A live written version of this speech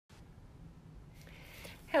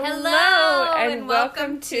Hello, and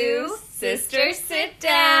welcome to Sister Sit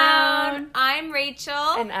Down. I'm Rachel.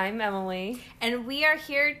 And I'm Emily. And we are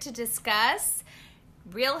here to discuss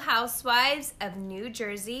Real Housewives of New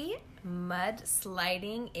Jersey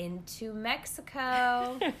mudsliding into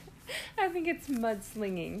Mexico. I think it's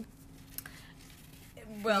mudslinging.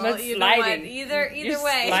 Well, you know what? Either You're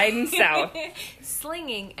way. Sliding south.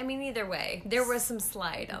 Slinging. I mean, either way. There was some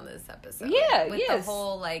slide on this episode. Yeah, with yes. the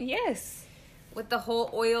whole, Yes. With the whole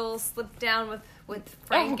oil slip down with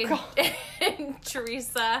Frank and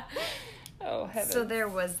Teresa. Oh, heaven. So there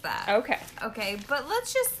was that. Okay, but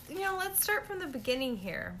let's just, let's start from the beginning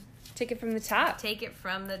here. Take it from the top. Take it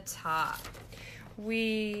from the top.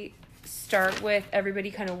 We start with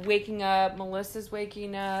everybody kind of waking up. Melissa's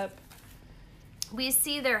waking up. We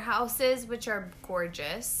see their houses, which are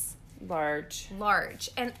gorgeous. Large.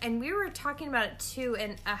 And we were talking about it too,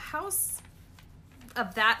 and a house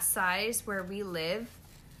of that size where we live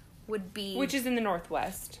would be... Which is in the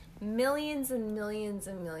Northwest. Millions and millions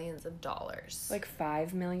and millions of dollars. Like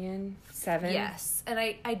 5 million? 7? Yes. And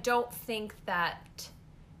I don't think that...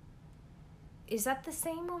 Is that the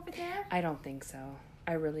same over there? I don't think so.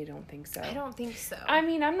 I really don't think so. I don't think so. I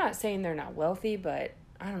mean, I'm not saying they're not wealthy, but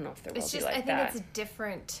I don't know if they're wealthy like that. I think it's a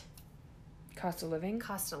different... Cost of living?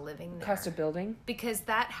 Cost of living there. Cost of building? Because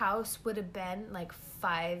that house would have been like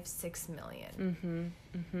 5-6 million.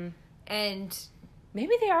 And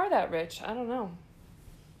maybe they are that rich. I don't know.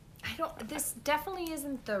 This definitely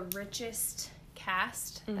isn't the richest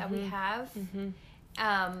cast that we have.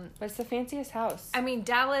 But it's the fanciest seems I mean,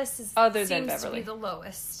 Dallas seems to be the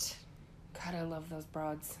lowest. God, I love those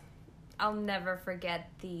broads. I'll never forget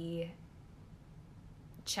the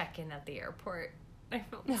check-in at the airport. I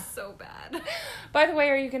felt so bad. By the way,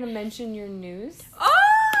 are you going to mention your news?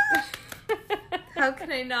 Oh! How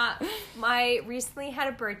can I not? I recently had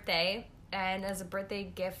a birthday, and as a birthday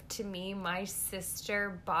gift to me, my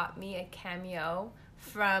sister bought me a cameo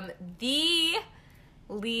from the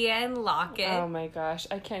Leanne Lockett. Oh my gosh,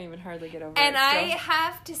 I can't even hardly get over it. And I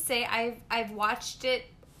have to say, I've watched it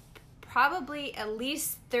probably at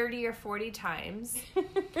least 30 or 40 times.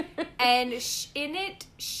 And in it,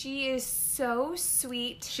 she is so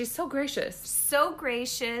sweet. She's so gracious. So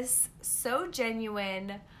gracious. So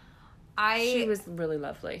genuine. She was really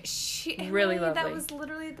lovely. Really lovely. That was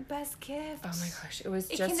literally the best gift. Oh my gosh. It was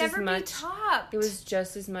it just can never as much. Be topped. It was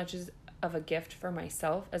just as much of a gift for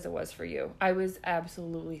myself as it was for you. I was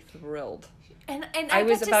absolutely thrilled. And I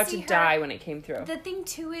was about to die when it came through. The thing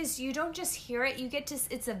too is you don't just hear it,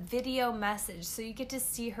 it's a video message, so you get to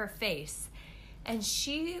see her face. And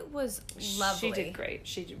she was lovely. She did great.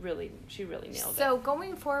 She really nailed it. So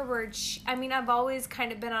going forward, I've always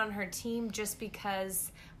kind of been on her team just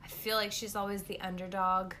because I feel like she's always the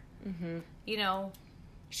underdog.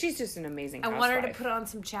 She's just an amazing housewife. I want her to put on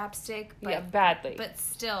some chapstick. But, badly. But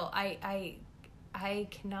still, I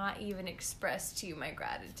cannot even express to you my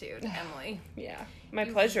gratitude, Emily. Yeah, my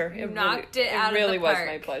pleasure. You knocked it out of the park. It really was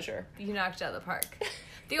my pleasure. You knocked it out of the park.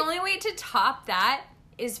 The only way to top that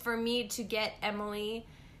is for me to get Emily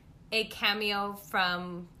a cameo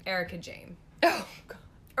from Erica Jane. Oh, God.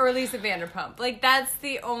 Or Lisa Vanderpump. Like, that's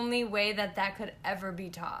the only way that could ever be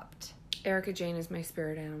topped. Erica Jane is my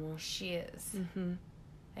spirit animal. She is.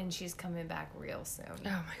 And she's coming back real soon. Oh,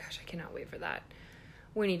 my gosh. I cannot wait for that.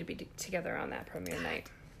 We need to be together on that premiere night.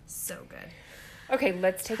 So good. Okay,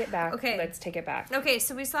 let's take it back. Okay. Let's take it back. Okay,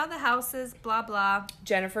 so we saw the houses, blah, blah.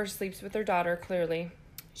 Jennifer sleeps with her daughter, clearly.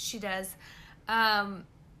 She does.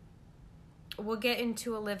 We'll get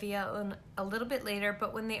into Olivia a little bit later,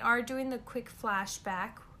 but when they are doing the quick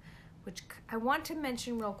flashback, which I want to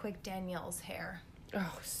mention real quick, Danielle's hair.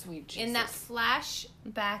 Oh, sweet Jesus. In that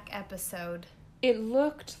flashback episode... It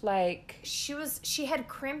looked like she had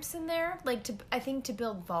crimps in there, like to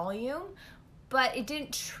build volume, but it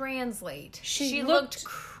didn't translate. She looked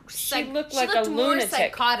like a lunatic. More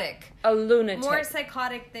psychotic. A lunatic. More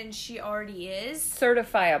psychotic than she already is.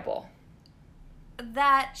 Certifiable.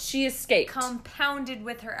 That she escaped. Compounded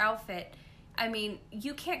with her outfit. I mean,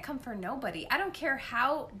 you can't come for nobody. I don't care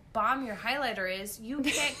how bomb your highlighter is. You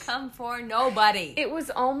can't come for nobody. It was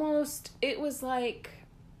like,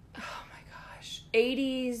 oh my gosh,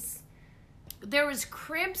 80s. There was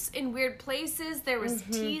crimps in weird places. There was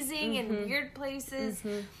teasing in weird places.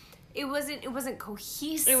 It wasn't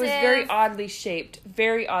cohesive. It was very oddly shaped.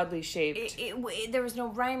 Very oddly shaped. There was no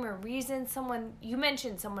rhyme or reason. You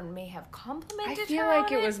mentioned someone may have complimented her. I feel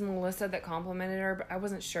like it was Melissa that complimented her, but I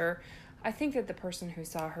wasn't sure. I think that the person who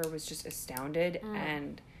saw her was just astounded,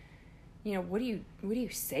 and what do you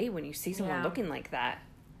say when you see someone looking like that?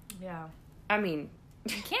 Yeah. I mean,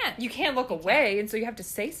 you can't. You can't look away, and so you have to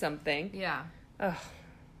say something. Yeah. Ugh.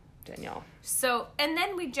 Danielle. So, and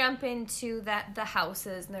then we jump into the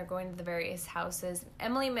houses, and they're going to the various houses.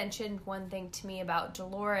 Emily mentioned one thing to me about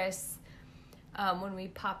Dolores when we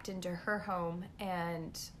popped into her home,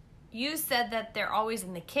 and you said that they're always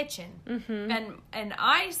in the kitchen. Mm-hmm. And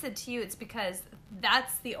I said to you, it's because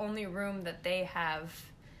that's the only room that they have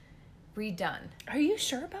redone. Are you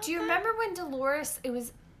sure about that? Do you remember when Dolores, it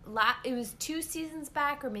was 2 seasons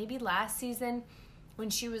back, or maybe last season, when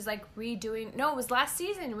she was like redoing, no, it was last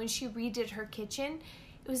season when she redid her kitchen.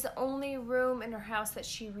 It was the only room in her house that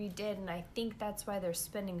she redid, and I think that's why they're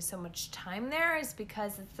spending so much time there, is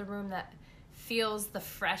because it's the room that feels the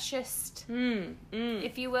freshest,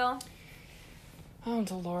 if you will. Oh,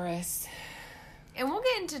 Dolores. And we'll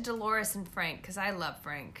get into Dolores and Frank, because I love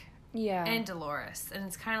Frank. Yeah. And Dolores. And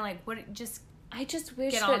it's kind of like, I just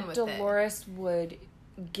wish that Dolores would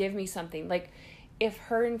give me something. Like, if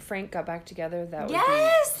her and Frank got back together, that would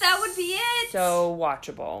be it. So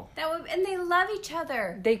watchable. And they love each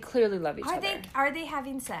other. They clearly love each other. Are they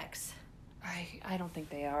having sex? I don't think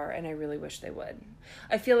they are, and I really wish they would.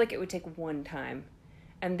 I feel like it would take one time,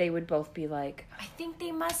 and they would both be like... I think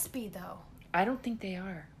they must be, though. I don't think they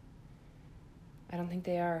are.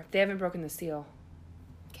 They haven't broken the seal.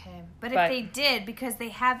 Okay. But if they did, because they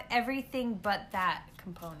have everything but that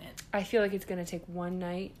component. I feel like it's going to take one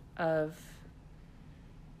night of...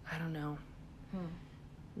 I don't know.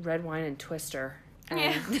 Red wine and Twister. And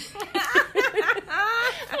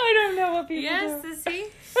I don't know what people do. Yes, Sissy.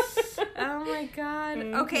 Oh my God.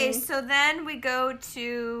 Mm-hmm. Okay, so then we go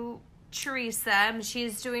to Teresa, and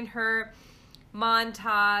she's doing her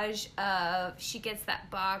montage of, she gets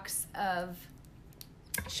that box of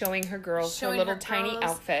showing her girls her little tiny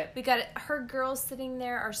outfit. We got it. Her girls sitting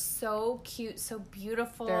there are so cute, so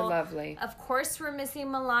beautiful. They're lovely. Of course, we're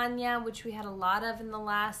missing Melania, which we had a lot of in the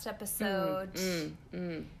last episode.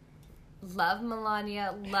 Love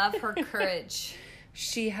Melania. Love her courage.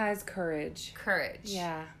 She has courage.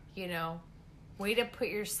 Yeah. You know, way to put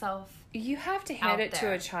yourself. You have to hand it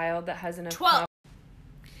to a child that has enough. 12.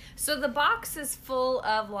 So the box is full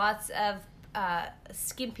of lots of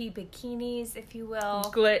skimpy bikinis, if you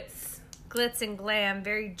will. Glitz and glam,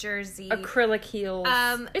 very Jersey. Acrylic heels.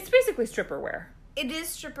 It's basically stripper wear. It is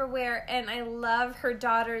stripper wear, and I love her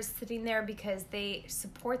daughters sitting there because they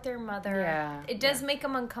support their mother. Yeah. It does make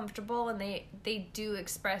them uncomfortable, and they do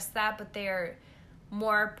express that, but they are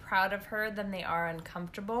more proud of her than they are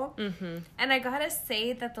uncomfortable. Mm-hmm. And I gotta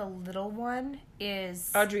say that the little one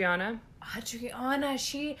is... Adriana,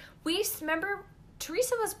 we remember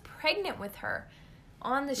Teresa was pregnant with her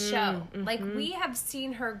on the show. Mm-hmm. Like, we have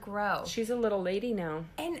seen her grow. She's a little lady now.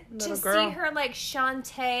 And to see her, like,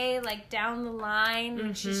 Shantae, like, down the line,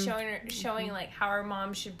 when she's showing like, how her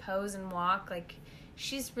mom should pose and walk, like,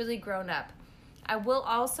 she's really grown up. I will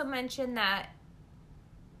also mention that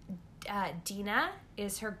Dina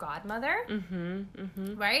is her godmother,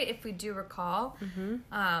 right? If we do recall.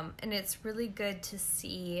 And it's really good to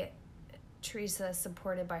see Teresa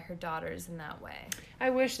supported by her daughters in that way. I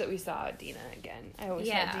wish that we saw Dina again. I always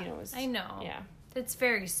thought Dina was... I know. Yeah. It's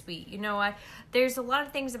very sweet. You know, there's a lot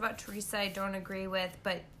of things about Teresa I don't agree with,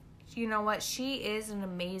 but you know what? She is an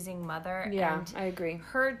amazing mother. Yeah, and I agree.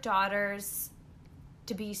 Her daughters,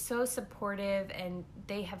 to be so supportive, and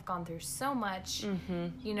they have gone through so much.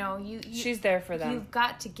 You know, she's there for them. You've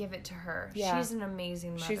got to give it to her. Yeah. She's an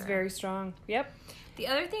amazing mother. She's very strong. Yep. The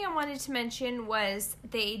other thing I wanted to mention was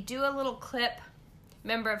they do a little clip,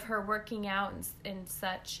 remember, of her working out and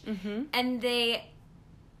such. And they,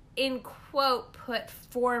 in quote, put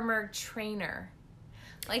former trainer.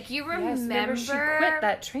 Like, you remember she quit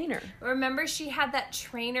that trainer. Remember she had that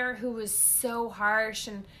trainer who was so harsh,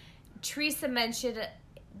 and Teresa mentioned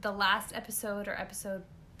the last episode or episode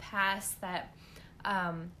past that,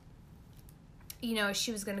 you know,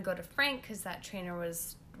 she was going to go to Frank because that trainer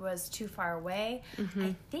was too far away.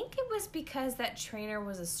 I think it was because that trainer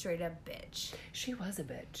was a straight up bitch. She was a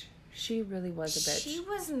bitch. She really was a bitch. She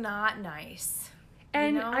was not nice.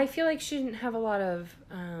 And you know? I feel like she didn't have a lot of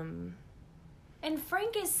and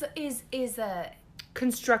Frank is a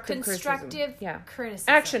constructive criticism.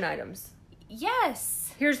 Action items.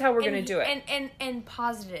 Yes. Here's how we're going to do it. And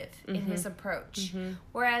positive in his approach.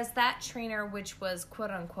 Whereas that trainer, which was quote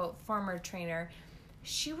unquote former trainer,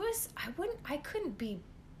 she was I wouldn't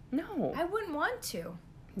want to.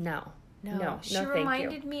 No. She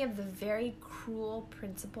reminded me of the very cruel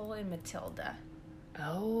principal in Matilda.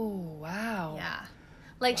 Oh, wow. Yeah.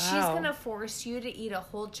 Like, she's going to force you to eat a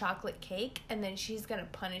whole chocolate cake, and then she's going to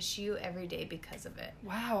punish you every day because of it.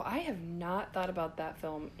 Wow, I have not thought about that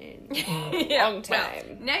film in a long time.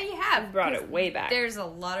 Well, now you have. You've brought it way back. There's a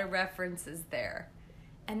lot of references there.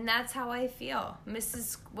 And that's how I feel.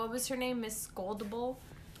 What was her name? Miss Goldable?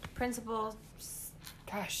 Principal.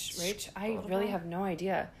 Gosh, Rach, I really have no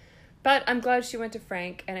idea. But I'm glad she went to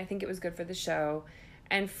Frank, and I think it was good for the show.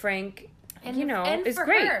 And Frank, is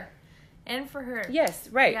great. Her. And for her. Yes,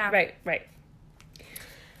 right, yeah. right.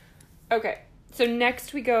 Okay, so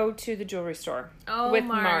next we go to the jewelry store with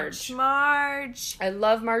Marge. Marge. I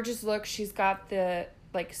love Marge's look. She's got the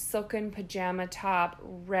silken pajama top,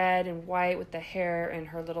 red and white with the hair and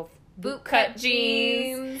her little bootcut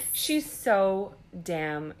jeans. She's so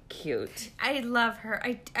damn cute. I love her.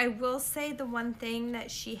 I will say the one thing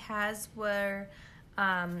that she has were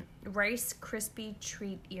Rice Krispie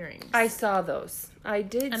treat earrings. I saw those. I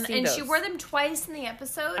did see those. And she wore them twice in the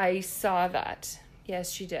episode. I saw that.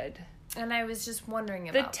 Yes, she did. And I was just wondering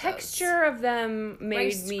about the texture of them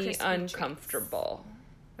made me uncomfortable.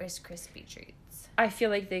 Rice Krispie treats. I feel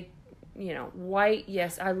like they, white.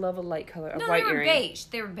 Yes, I love a light color. No, white they were earring. beige.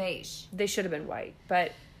 They were beige. They should have been white,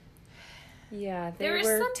 but yeah, they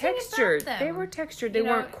were textured. They were textured. They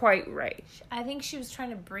weren't quite right. I think she was trying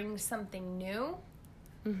to bring something new.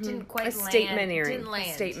 Mm-hmm. Didn't quite land. A statement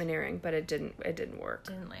earring, but it didn't work.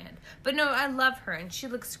 Didn't land. But no, I love her, and she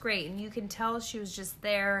looks great, and you can tell she was just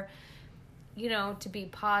there, to be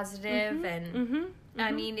positive, and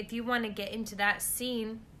I mean, if you want to get into that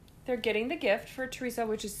scene. They're getting the gift for Teresa,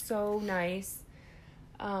 which is so nice.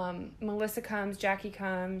 Melissa comes, Jackie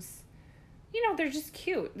comes. They're just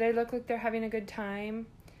cute. They look like they're having a good time.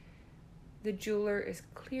 The jeweler is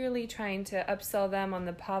clearly trying to upsell them on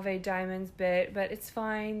the pave diamonds bit, but it's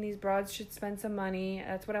fine. These broads should spend some money.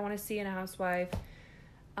 That's what I want to see in a housewife.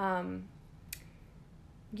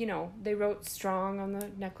 They wrote strong on the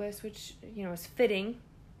necklace, which, is fitting.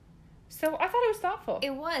 So I thought it was thoughtful.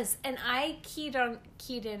 It was. And I keyed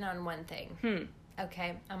in on one thing.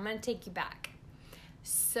 Okay, I'm going to take you back.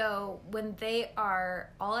 So when they are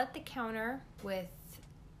all at the counter with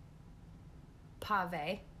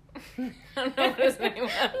Pave. I don't know what his name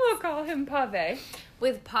was. We'll call him Pave.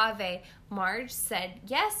 With Pave, Marge said,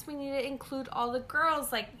 yes, we need to include all the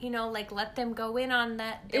girls. Let them go in on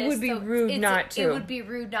that. It would be rude not to. It would be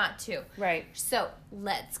rude not to. Right. So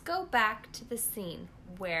let's go back to the scene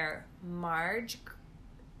where Marge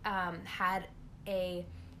had a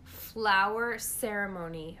flower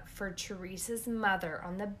ceremony for Teresa's mother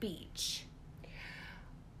on the beach.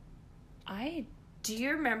 Do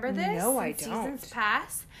you remember this? No, I don't. Seasons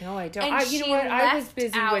past? No, I don't. You know what? I was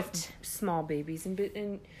busy with small babies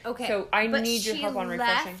and okay. So I need your help on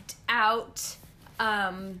refreshing. She left out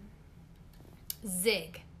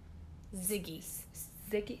Ziggy.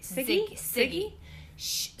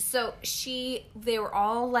 So they were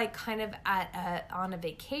all kind of on a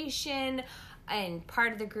vacation, and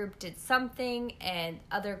part of the group did something, and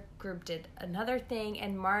other group did another thing,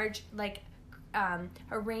 and Marge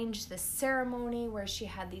arranged this ceremony where she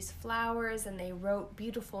had these flowers, and they wrote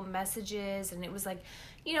beautiful messages, and it was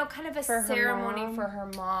kind of a ceremony for her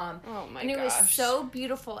mom. Oh my gosh! And it was so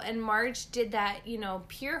beautiful, and Marge did that,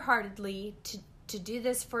 pure-heartedly to do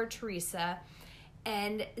this for Teresa.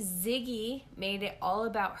 And Ziggy made it all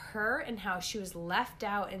about her and how she was left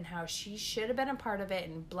out and how she should have been a part of it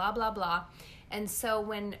and blah, blah, blah. And so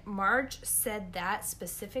when Marge said that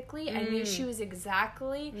specifically, I knew she was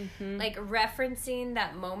exactly referencing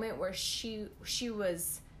that moment where she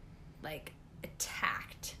was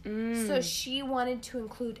attacked. So she wanted to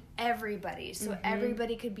include everybody so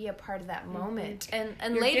everybody could be a part of that moment. And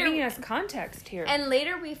You're later giving us context here. And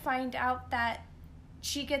later we find out that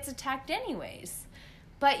she gets attacked anyways.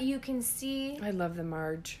 But you can see... I love the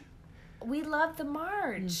Marge. We love the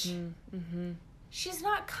Marge. She's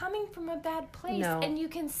not coming from a bad place. No. And you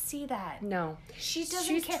can see that. No. She's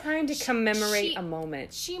trying to commemorate a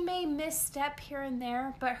moment. She may misstep here and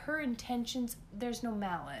there, but her intentions, there's no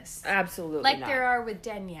malice. Absolutely not. Like there are with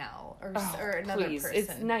Danielle or another person.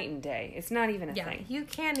 It's night and day. It's not even a thing. You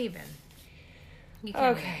can't even.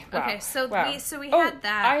 Okay. Wow. Okay, so we had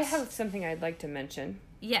that. I have something I'd like to mention.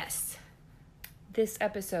 Yes. This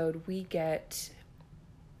episode, we get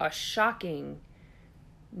a shocking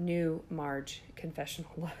new Marge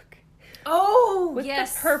confessional look. Oh, with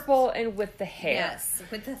the purple and with the hair. Yes,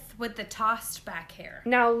 with the tossed back hair.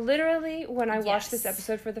 Now, literally, when I watched this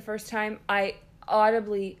episode for the first time, I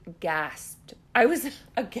audibly gasped. I was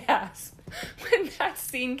aghast when that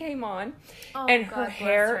scene came on. Oh, and God her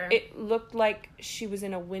hair, her. It looked like she was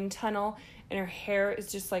in a wind tunnel, and her hair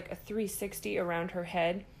is just like a 360 around her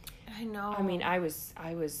head. I know. I mean, I was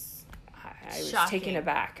taken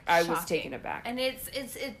aback. I was taken aback. And it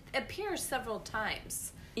appears several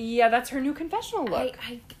times. Yeah, that's her new confessional look.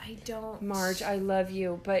 I don't... Marge, I love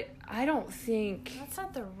you, but I don't think... That's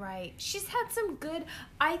not the right... She's had some good...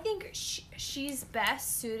 I think she's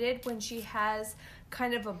best suited when she has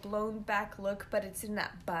kind of a blown back look, but it's in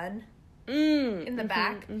that bun in the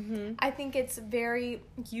back. Mm-hmm. I think it's very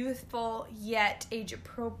youthful, yet age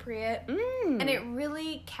appropriate. And it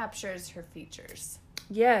really captures her features.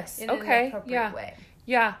 Yes, in okay, an appropriate way.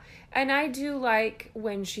 Yeah, and I do like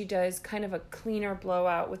when she does kind of a cleaner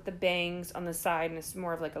blowout with the bangs on the side and it's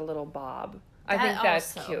more of like a little bob. I think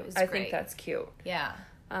that's cute. I think that's cute. Yeah.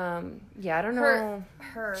 Yeah, I don't know.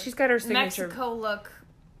 She's got her signature. Mexico look.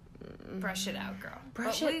 Brush it out, girl.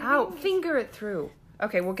 Brush it out. Finger it through.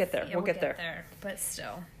 Okay, we'll get there. Yeah, we'll get there. But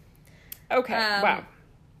still. Okay, wow.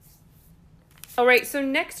 All right, so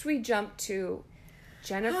next we jump to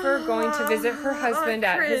Jennifer going to visit her husband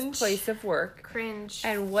at his place of work. Cringe.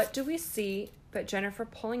 And what do we see but Jennifer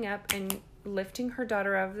pulling up and lifting her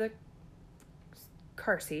daughter out of the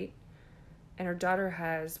car seat. And her daughter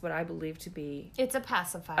has what I believe to be... It's a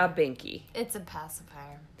pacifier. A binky. It's a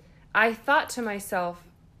pacifier. I thought to myself,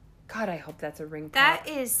 God, I hope that's a ring pop. That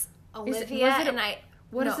is Olivia and I...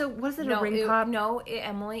 Was it a ring pop? No,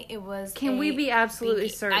 Emily, it was Can we be absolutely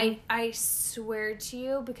binky. certain? I swear to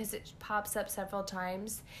you, because it pops up several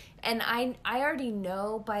times, and I already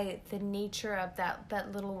know by the nature of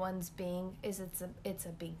that little one's being it's a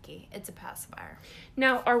binky. It's a pacifier.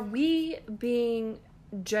 Now, are we being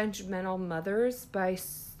judgmental mothers by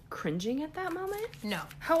cringing at that moment? No.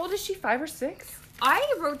 How old is she? 5 or 6?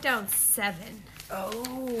 I wrote down 7. Oh.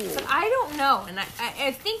 But I don't know, and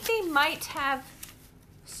I think they might have...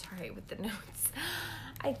 Sorry with the notes.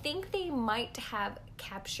 I think they might have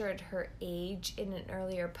captured her age in an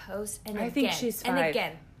earlier post. And I think she's 5. And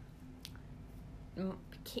again,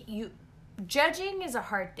 judging is a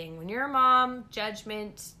hard thing. When you're a mom,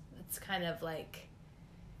 judgment, it's kind of like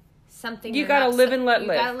something you gotta live and let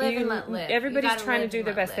live. You gotta live and let live. Everybody's trying to do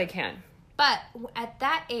the best they can. But at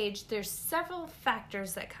that age, there's several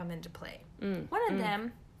factors that come into play. One of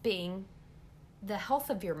them being the health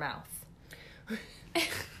of your mouth.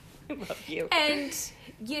 I love you. And,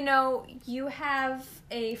 you have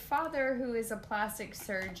a father who is a plastic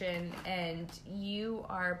surgeon and you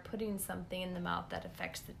are putting something in the mouth that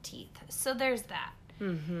affects the teeth. So there's that.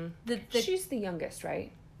 Mm-hmm. She's the youngest,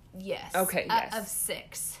 right? Yes. Okay, yes. Of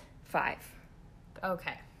 6. 5.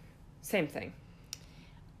 Okay. Same thing.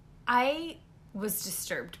 I was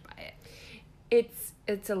disturbed by it.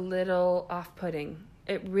 It's a little off-putting.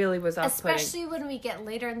 It really was off-putting. Especially when we get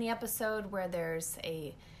later in the episode where there's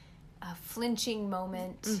a flinching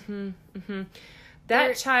moment. Mm-hmm. Mm-hmm.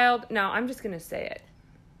 That child... No, I'm just going to say it.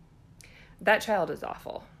 That child is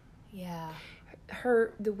awful. Yeah.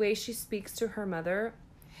 The way she speaks to her mother...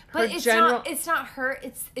 But it's not her,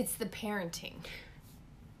 it's the parenting.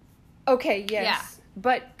 Okay, yes. Yeah.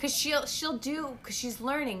 But... Because because she's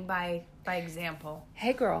learning by example.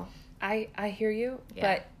 Hey, girl. I hear you,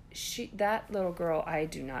 yeah. But that little girl, I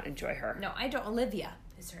do not enjoy her. No, I don't. Olivia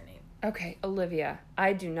is her name. Okay, Olivia,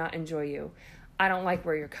 I do not enjoy you. I don't like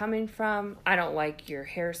where you're coming from. I don't like your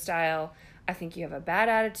hairstyle. I think you have a bad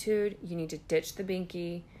attitude. You need to ditch the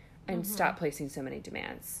binky and stop placing so many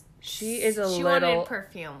demands. She is a she little wanted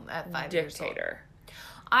perfume at 5 years old. dictator.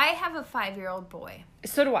 I have a 5-year-old boy.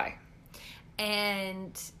 So do I.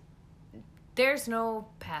 And there's no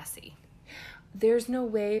passy. There's no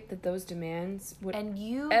way that those demands would and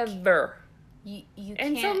you ever. You and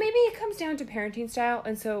can't. So maybe it comes down to parenting style,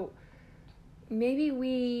 and so maybe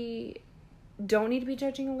we don't need to be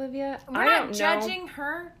judging Olivia. We're not judging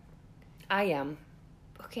her. I am.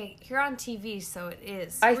 Okay, you're on TV, so it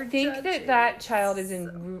is. I think that child is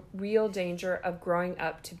in real danger of growing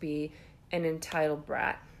up to be an entitled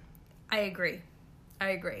brat. I agree.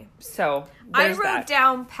 So I wrote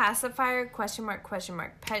down pacifier, question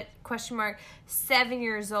mark, 7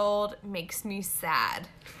 years old, makes me sad.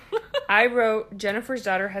 I wrote Jennifer's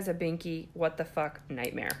daughter has a binky, what the fuck,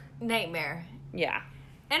 nightmare. Yeah.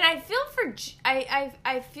 And I feel for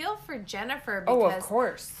I feel for Jennifer because of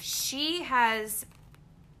course. She has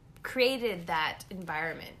created that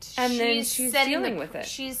environment. And then she's dealing with it.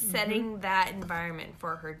 She's setting that environment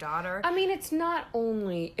for her daughter. I mean, it's not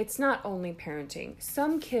only parenting.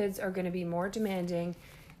 Some kids are going to be more demanding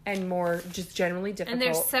and more just generally difficult. And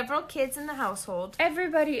there's several kids in the household.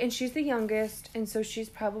 Everybody, and she's the youngest, and so she's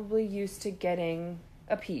probably used to getting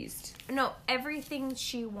appeased. No, everything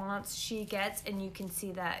she wants, she gets, and you can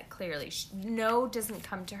see that clearly. No doesn't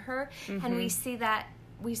come to her, and we see that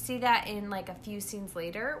in like a few scenes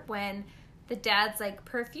later when the dad's like,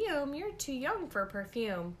 perfume, you're too young for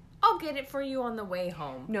perfume. I'll get it for you on the way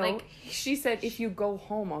home. No, she said, if you go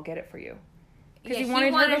home, I'll get it for you. because he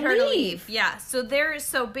wanted her to leave. Yeah, so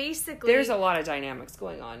basically there's a lot of dynamics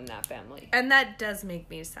going on in that family. And that does make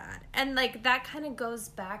me sad. And, like, that kind of goes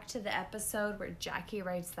back to the episode where Jackie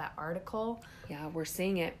writes that article. Yeah, we're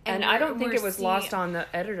seeing it. And I don't think it was lost on the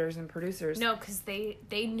editors and producers. No, because they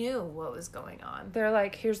knew what was going on. They're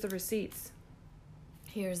like, here's the receipts.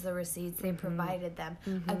 Here's the receipts. They provided them.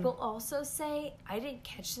 I will also say, I didn't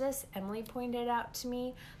catch this. Emily pointed out to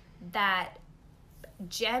me that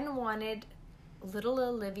Jen wanted little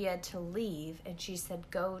Olivia to leave, and she said,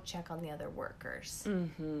 go check on the other workers.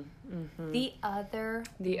 The other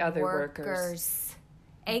workers.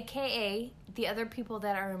 AKA the other people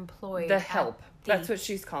that are employed. The help. That's what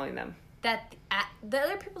she's calling them. The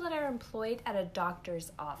other people that are employed at a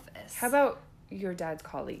doctor's office. How about your dad's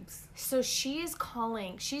colleagues? So she is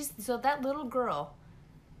calling. So that little girl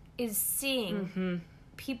is seeing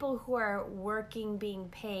people who are working, being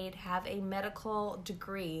paid, have a medical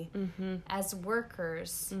degree as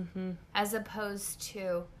workers, as opposed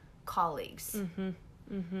to colleagues.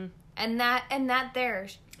 And that there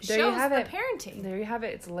shows the parenting. There you have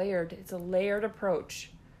it. It's layered. It's a layered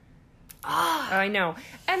approach. I know.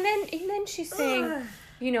 And then she's saying,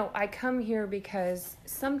 you know, I come here because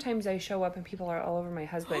sometimes I show up and people are all over my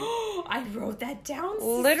husband. I wrote that down, sister.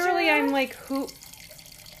 Literally, I'm like, who?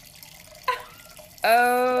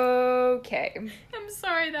 Okay. I'm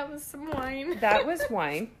sorry, that was some wine. That was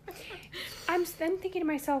wine. I'm then thinking to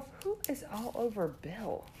myself, who is all over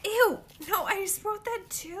Bill? Ew. No, I just wrote that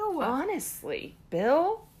too. Honestly,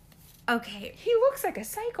 Bill? Okay. He looks like a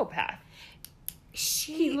psychopath.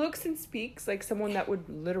 He He looks and speaks like someone that would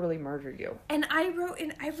literally murder you. And I wrote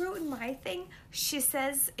in my thing, she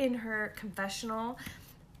says in her confessional,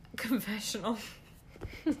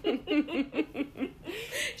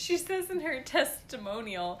 she says in her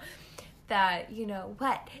testimonial that, you know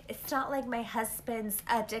what, it's not like my husband's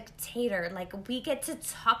a dictator. Like, we get to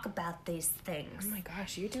talk about these things. Oh my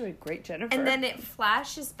gosh, you do a great Jennifer. And then it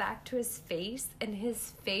flashes back to his face, and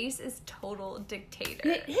his face is total dictator.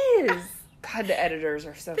 It is. God, the editors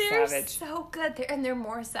are so They're savage. so good. They're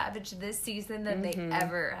more savage this season than they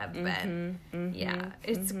ever have been. Yeah,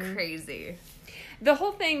 it's crazy. The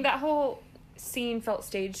whole thing, that whole scene felt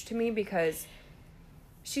staged to me because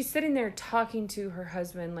she's sitting there talking to her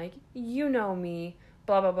husband like, you know me,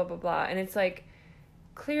 blah, blah, blah, blah, blah. And it's like,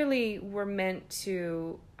 clearly we're meant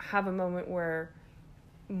to have a moment where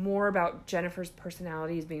more about Jennifer's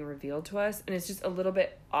personality is being revealed to us, and it's just a little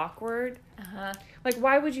bit awkward. Like,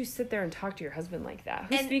 why would you sit there and talk to your husband like that?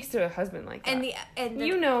 Who speaks to a husband like that? And the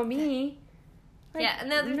you know me. Like, yeah, and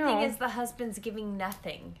the other thing is the husband's giving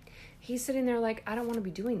nothing. He's sitting there like, I don't want to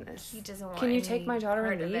be doing this. He doesn't want. Can you take my daughter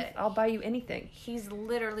and leave? I'll buy you anything. He's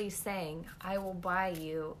literally saying, I will buy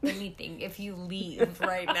you anything if you leave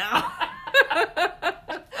right now.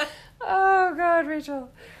 Oh, God, Rachel.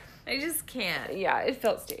 I just can't. Yeah, it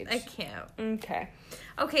felt staged. I can't.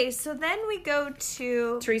 Okay, so then we go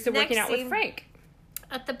to Teresa working out with Frank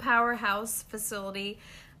at the Powerhouse facility,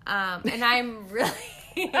 and I'm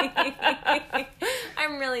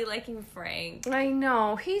really liking Frank. I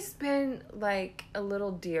know. He's been like a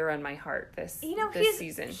little dear on my heart this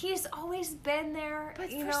season. He's always been there,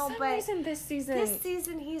 but for some reason this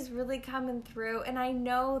season he's really coming through, and I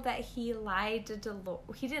know that he lied to Dolores.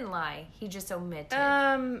 He didn't lie. He just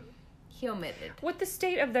omitted. He omitted. With the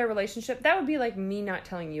state of their relationship, that would be like me not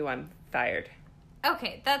telling you I'm fired.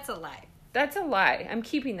 Okay, that's a lie. That's a lie. I'm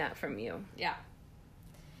keeping that from you. Yeah.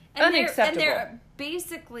 Unacceptable. They're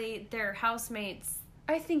basically their housemates.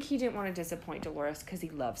 I think he didn't want to disappoint Dolores because he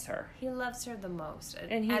loves her. He loves her the most.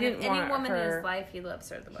 And he didn't want any woman her, in his life, he loves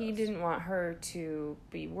her the most. He didn't want her to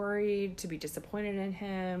be worried, to be disappointed in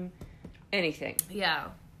him, anything. Yeah.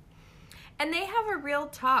 And they have a real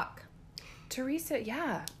talk. Teresa,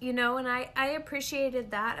 yeah. You know, and I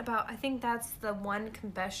appreciated that about, I think that's the one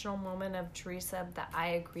confessional moment of Teresa that I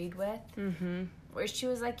agreed with. Mm-hmm. Where she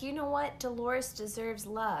was like, you know what? Dolores deserves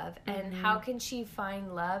love. And how can she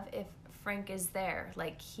find love if Frank is there?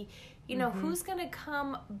 Like, you know, who's going to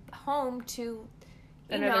come home to,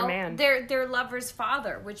 another man, their lover's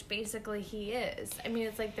father, which basically he is. I mean,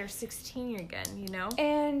 it's like they're 16 again, you know?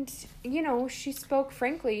 And, you know, she spoke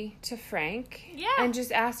frankly to Frank. Yeah. And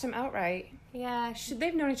just asked him outright. Yeah.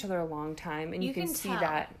 They've known each other a long time, and you can see tell.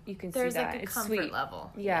 that. You can There's see that. Like a it's comfort sweet.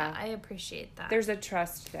 level. Yeah. I appreciate that. There's a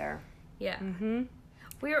trust there. Yeah. Mm-hmm.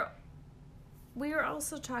 We were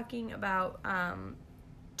also talking about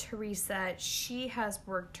Teresa. She has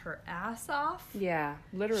worked her ass off. Yeah,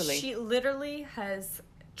 literally. She literally has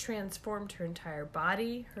transformed her entire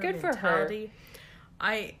body, her Good mentality. For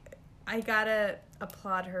her. I gotta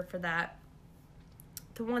applaud her for that.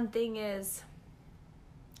 The one thing is,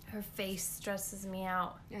 Her face stresses me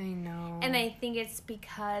out. I know. And I think it's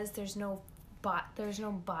because there's no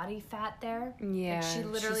body fat there. Yeah, like she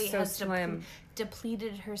literally she's so has slim.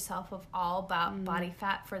 depleted herself of all body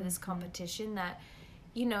fat for this competition that,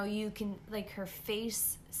 you know, you can, like, her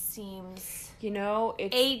face seems, you know,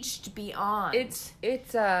 it's aged beyond.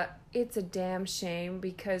 It's a damn shame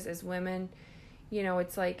because as women, you know,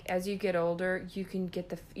 it's like as you get older, you can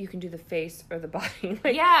do the face or the body.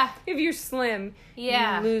 Like, yeah. If you're slim, you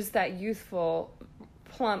lose that youthful,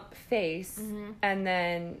 plump face, and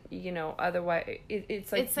then, you know, otherwise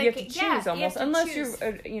it's like you have to choose almost, unless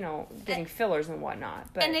you're you know, getting fillers and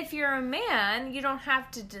whatnot. But and if you're a man, you don't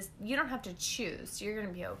have to choose. You're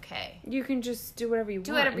gonna be okay. You can just do whatever you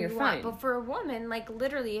want. You're fine. But for a woman, like,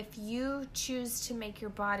 literally, if you choose to make your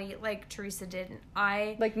body like Teresa did,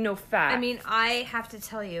 and like no fat. I mean, I have to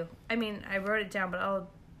tell you. I mean, I wrote it down, but I'll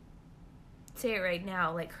say it right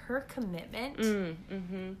now. Like, her commitment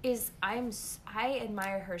is, I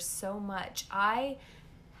admire her so much. I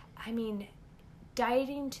mean,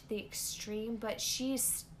 dieting to the extreme, but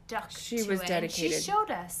she's stuck to it. She was dedicated. And she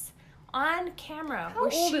showed us on camera. How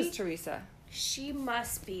old is Teresa? She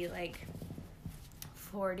must be like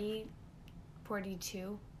 40,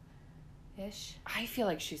 42-ish. I feel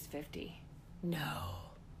like she's 50. No.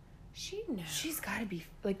 She's got to be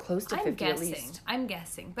like close to 50 at least. I'm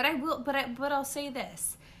guessing. But I'll say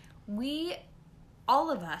this. All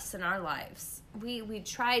of us in our lives, we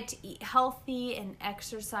tried to eat healthy and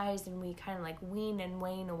exercise, and we kind of like wean and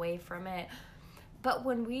wane away from it. But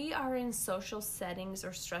when we are in social settings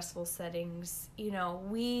or stressful settings, you know,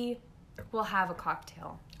 we will have a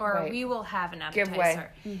cocktail or we will have an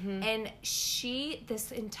appetizer. And she,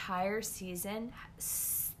 this entire season,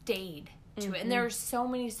 stayed to it. And there are so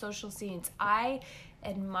many social scenes. I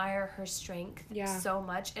admire her strength so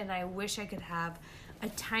much, and I wish I could have a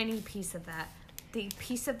tiny piece of that. The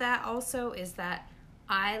piece of that also is that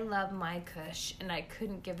I love my Kush, and I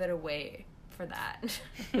couldn't give it away for that.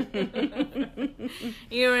 You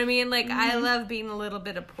know what I mean? Like, I love being a little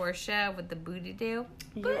bit of Portia with the booty do.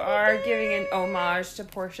 You are giving an homage to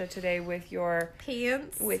Portia today with your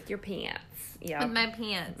pants. With your pants. Yeah. With my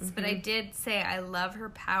pants. But I did say I love her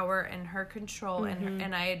power and her control,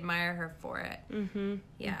 and I admire her for it.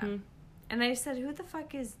 Yeah. And I said, who the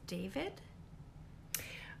fuck is David?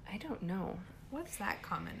 I don't know. What's that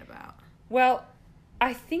comment about? Well,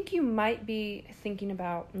 I think you might be thinking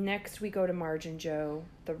about next we go to Marge and Joe,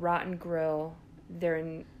 the Rotten Grill. They're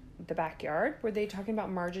in the backyard. Were they talking about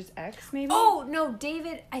Marge's ex, maybe? Oh, no,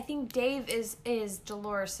 David. I think Dave is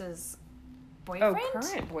Dolores's boyfriend. Oh,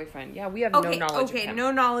 current boyfriend. Yeah, we have no knowledge of him. Okay, no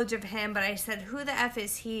knowledge of him, but I said, who the F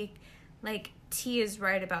is he? Like, T is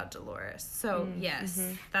right about Dolores. So, yes,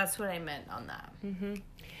 that's what I meant on that.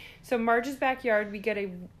 So Marge's backyard, we get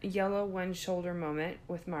a yellow one-shoulder moment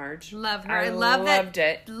with Marge. Love her. I loved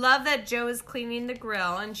it. Love that Joe is cleaning the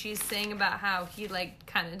grill, and she's saying about how he, like,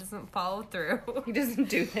 kind of doesn't follow through. He doesn't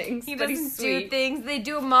do things. He doesn't do things. They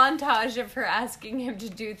do a montage of her asking him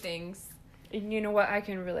to do things. And you know what? I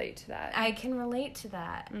can relate to that. I can relate to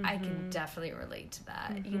that. I can definitely relate to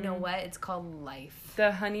that. You know what? It's called life.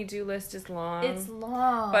 The honey-do list is long. It's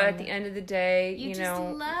long. But at the end of the day, you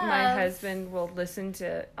know, my husband will listen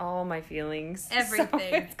to all my feelings. Everything. So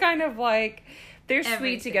it's kind of like, they're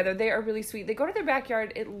sweet together. They are really sweet. They go to their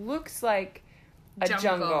backyard. It looks like a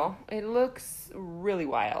jungle. It looks really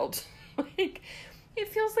wild. Like, it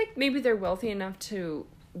feels like maybe they're wealthy enough to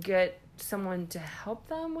get someone to help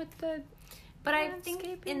them with the... But I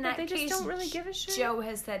think in that they case, just don't really give a shit. Joe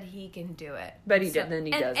has said he can do it. But he doesn't.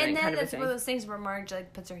 And then that's one of those things where Marge,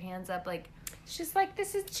 like, puts her hands up, like... She's like,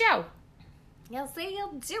 this is Joe. He'll say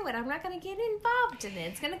he'll do it. I'm not going to get involved in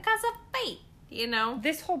it. It's going to cause a fight, you know?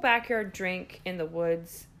 This whole backyard drink in the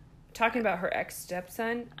woods, talking about her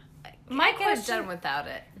ex-stepson... I could have done without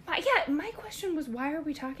it. Yeah, my question was, why are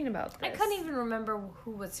we talking about this? I couldn't even remember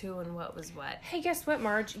who was who and what was what. Hey, guess what,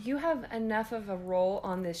 Marge? You have enough of a role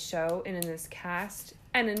on this show and in this cast,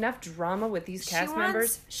 and enough drama with these cast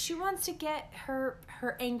members. She wants to get her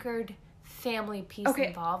anchored family piece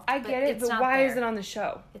involved. I get it, but why is it on the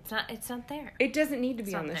show? It's not there. It doesn't need to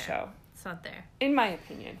be on the show. It's not there. In my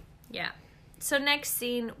opinion. Yeah. So next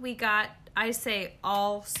scene, we got, I say,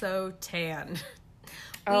 all so tan.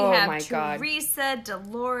 We have Teresa,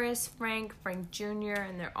 Dolores, Frank Jr.,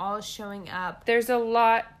 and they're all showing up. There's a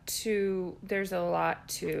lot to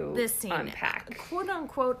this scene, unpack. Quote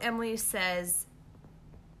unquote, Emily says,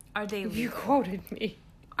 are they legal? You quoted me.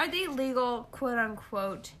 Are they legal, quote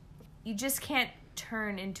unquote? You just can't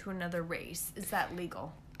turn into another race. Is that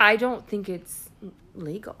legal? I don't think it's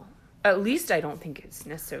legal. At least I don't think it's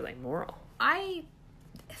necessarily moral. I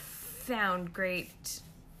found great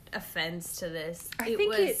offense to this. I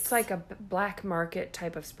think it's like a black market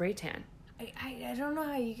type of spray tan. I don't know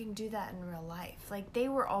how you can do that in real life. Like, they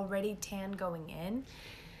were already tan going in.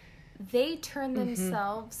 They turned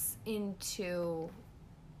themselves into...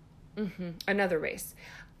 another race.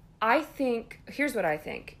 I think, here's what I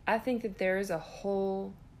think. I think that there is a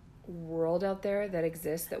whole world out there that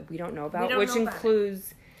exists that we don't know about, which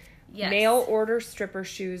includes mail order stripper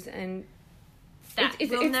shoes, and it's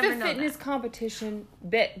the fitness competition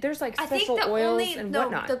bit. There's like special oils and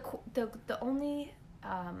whatnot. The only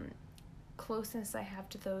closeness I have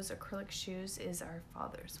to those acrylic shoes is our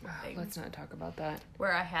father's wedding. Let's not talk about that.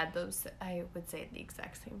 Where I had those, I would say, the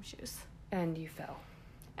exact same shoes. And you fell.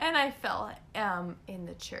 And I fell in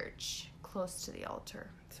the church, close to the altar.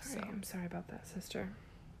 I'm sorry about that, sister.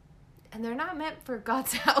 And they're not meant for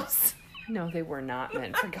God's house. No, they were not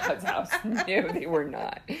meant for God's house. No, they were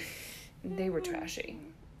not. They were trashy.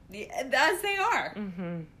 As they are.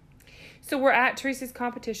 So we're at Teresa's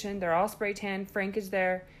competition. They're all spray tan. Frank is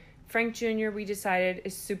there. Frank Jr., we decided,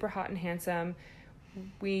 is super hot and handsome.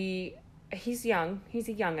 He's young. He's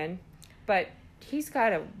a youngin'. But he's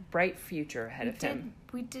got a bright future ahead of him.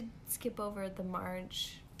 We did skip over the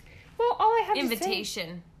Marge. Well, all I have invitation.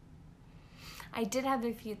 To say... I did have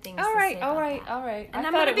a few things to say all about right. And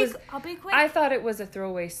I'll be quick. I thought it was a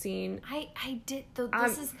throwaway scene. I did though.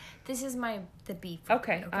 This is the beef.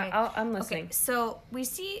 Okay. I'm listening. Okay, so we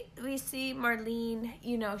see Marlene.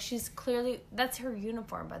 You know, she's clearly, that's her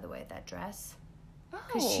uniform, by the way, that dress.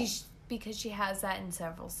 Oh. Because she has that in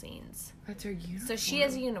several scenes. That's her uniform. So she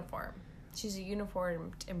has a uniform. She's a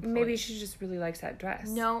uniformed employee. Maybe she just really likes that dress.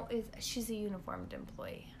 No, she's a uniformed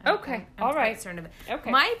employee. I'm all right. Concerned of it. Okay.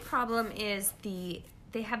 My problem is they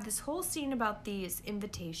have this whole scene about these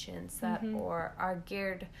invitations that are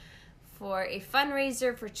geared for a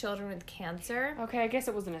fundraiser for children with cancer. Okay, I guess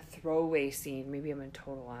it wasn't a throwaway scene. Maybe I'm a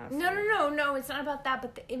total asshole. No, it's not about that.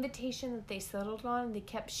 But the invitation that they settled on, they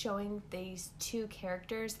kept showing these two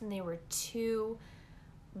characters, and they were two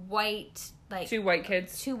white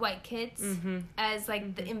kids as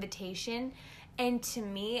like the invitation, and to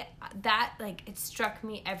me that like it struck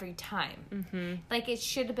me every time. Like it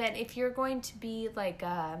should have been, if you're going to be like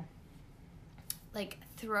a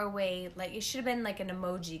throwaway, like it should have been like an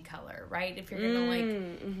emoji color, right? If you're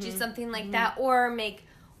gonna do something like that, or make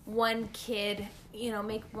one kid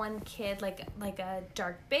like a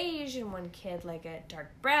dark beige and one kid like a dark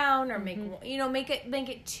brown, or make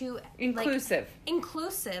it too inclusive.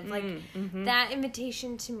 That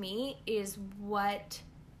invitation to me is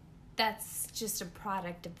that's just a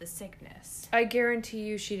product of the sickness. I guarantee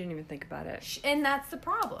you she didn't even think about it. And that's the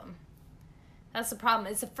problem. It's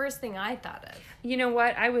the first thing I thought of. You know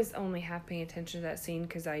what? I was only half paying attention to that scene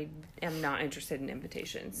because I am not interested in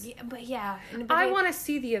invitations. Yeah, I want to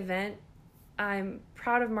see the event. I'm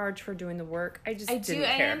proud of Marge for doing the work. I didn't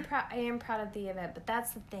care. I am proud of the event, but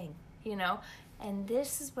that's the thing, you know? And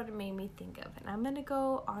this is what it made me think of. And I'm going to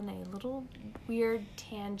go on a little weird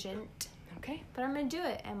tangent. Okay. But I'm going to do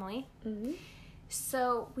it, Emily.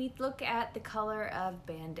 So we look at the color of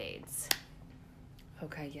Band-Aids.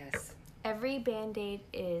 Okay, yes. Every Band-Aid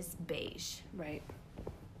is beige. Right.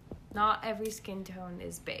 Not every skin tone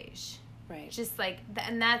is beige. Right. Just like,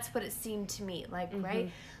 and that's what it seemed to me. Like,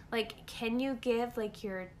 right? Like, can you give, like,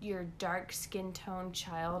 your dark skin tone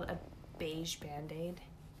child a beige Band-Aid?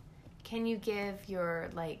 Can you give your,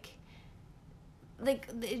 like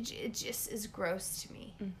it just is gross to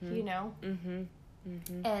me, you know?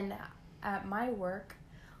 And at my work,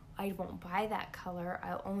 I won't buy that color.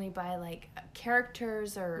 I'll only buy, like,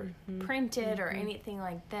 characters or printed or anything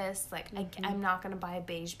like this. Like, I'm not going to buy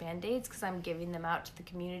beige Band-Aids because I'm giving them out to the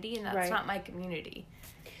community, and that's not my community.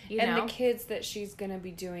 You know? The kids that she's going to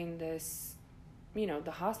be doing this, you know,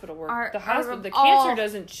 the hospital work. The cancer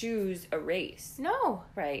doesn't choose a race. No.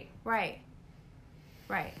 Right.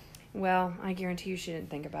 Well, I guarantee you she didn't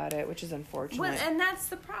think about it, which is unfortunate. Well, and that's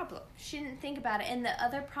the problem. She didn't think about it. And the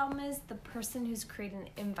other problem is the person who's creating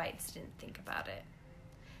the invites didn't think about it.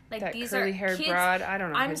 Like, that these curly-haired kids, broad, I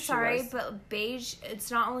don't know I'm sorry, but beige,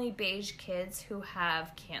 it's not only beige kids who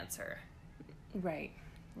have cancer. Right.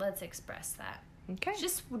 Let's express that. Okay.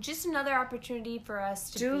 Just another opportunity for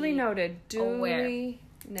us to Duly be noted. aware. Duly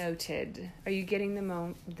noted. Are you getting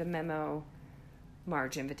the memo,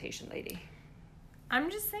 Marge, invitation lady? I'm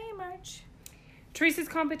just saying, Marge. Teresa's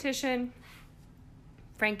competition.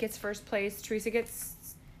 Frank gets first place.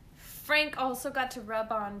 Frank also got to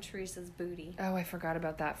rub on Teresa's booty. Oh, I forgot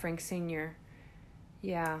about that. Frank Sr.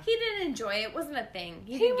 Yeah. He didn't enjoy it. It wasn't a thing.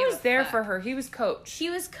 He was there for her. He was coach. He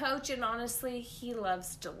was coach, and honestly, he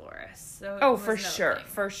loves Dolores. So for sure. thing.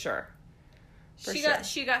 For sure.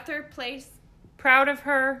 She got third place, Proud of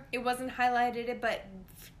her. It wasn't highlighted, but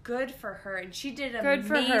good for her. And she did Good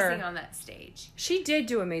for her. amazing on that stage. She did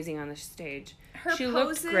do amazing on the stage. She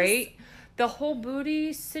poses, looked great. The whole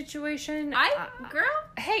booty situation. Girl.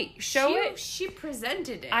 Hey, show it. She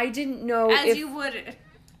presented it. I didn't know As you would.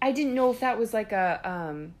 I didn't know if that was like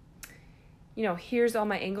a, here's all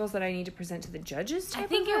my angles that I need to present to the judges type I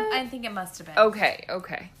think of it must have been.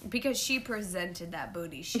 Okay. Because she presented that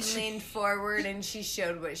booty. She leaned forward and she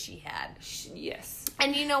showed what she had. Yes.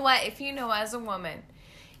 And you know what? If you know, as a woman,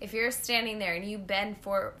 if you're standing there and you bend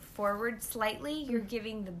forward slightly, you're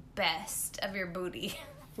giving the best of your booty.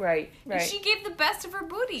 Right. She gave the best of her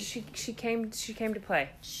booty. She came to play.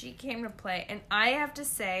 She came to play. And I have to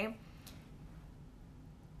say,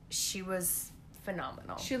 she was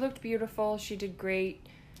phenomenal. She looked beautiful. She did great.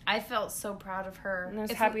 I felt so proud of her. And I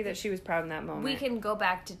was happy that she was proud in that moment. We can go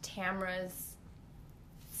back to Tamara's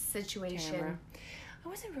situation. I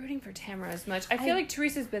wasn't rooting for Tamara as much. I feel like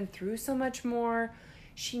Teresa's been through so much more.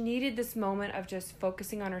 She needed this moment of just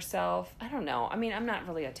focusing on herself. I don't know. I mean, I'm not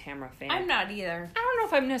really a Tamara fan. I'm not either. I don't know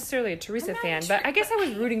if I'm necessarily a Teresa fan, but I guess I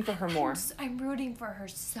was rooting for her more. I'm rooting for her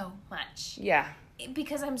so much. Yeah.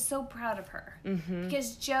 Because I'm so proud of her. Mm-hmm.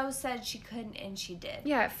 Because Joe said she couldn't, and she did.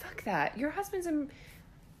 Yeah, fuck that. Your husband's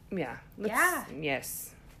yeah.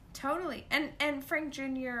 Yes. Totally. And Frank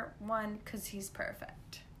Jr. won because he's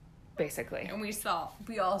perfect. Basically. And we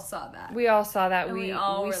all saw that. We all saw that. And we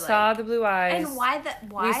were saw the blue eyes. And why?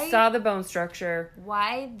 We saw the bone structure.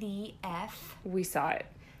 Why the F? We saw it.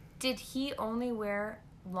 Did he only wear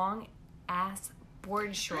long ass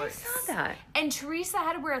board shorts? I saw that. And Teresa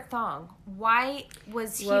had to wear a thong. Why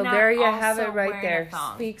was he well, not there you also have it right wearing there. a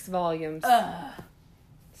thong? Speaks volumes.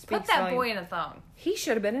 Put that boy in a thong. He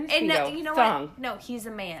should have been in a And Speedo. you know thong. what? No, he's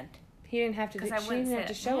a man. He didn't have to. She didn't have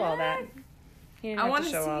to show all that. He didn't I have want to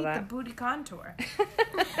to show all see that. the booty contour.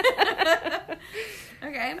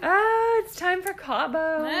 Okay. It's time for Cabo.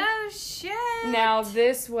 Oh shit! Now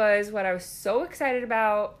this was what I was so excited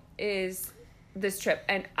about is this trip,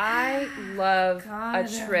 and I love a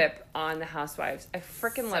trip on the Housewives. I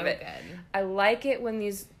freaking love it. Good. I like it when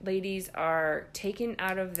these ladies are taken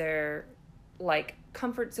out of their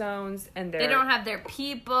comfort zones and they don't have their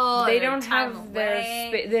people. They don't time have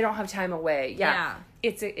away. they don't have time away. Yeah.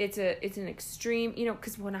 It's an extreme,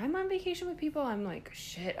 because when I'm on vacation with people, I'm like,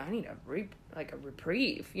 shit, I need a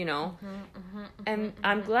reprieve, and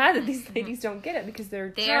I'm glad that these ladies don't get it because they're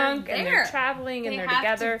drunk and they're traveling and they're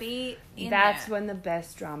together. That's when the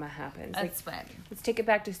best drama happens. That's when. Let's take it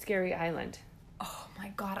back to Scary Island. Oh my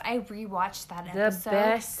God, I rewatched that episode. The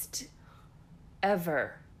best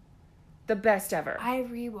ever. The best ever. I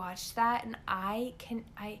rewatched that and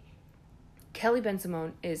Kelly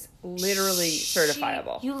Ben-Simone is literally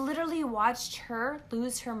certifiable. You literally watched her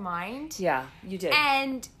lose her mind. Yeah, you did.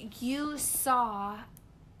 And you saw,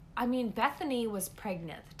 Bethany was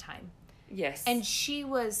pregnant at the time. Yes. And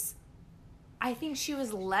I think she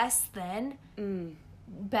was less than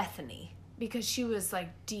Bethany because she was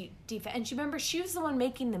deep. And remember, she was the one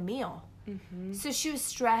making the meal. Mm-hmm. So she was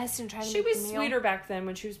stressed and trying to make the meal. She was sweeter back then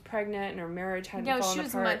when she was pregnant and her marriage hadn't fallen apart. No, she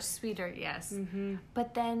was much sweeter, yes. Mm-hmm.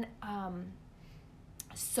 But then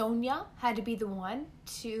Sonia had to be the one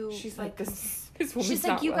to... She's like, this woman's she's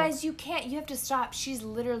like, you guys, you can't, you have to stop. She's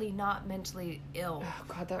literally not mentally ill. Oh,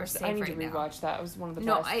 God, I need to rewatch that. It was one of the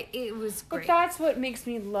best. No, it was great. But that's what makes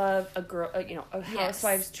me love a girl, a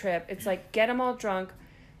housewives trip. It's get them all drunk,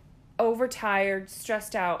 overtired,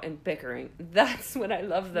 stressed out, and bickering. That's when I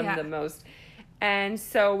love them the most. And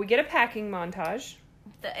so we get a packing montage.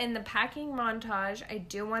 In the packing montage, I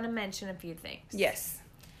do want to mention a few things. Yes.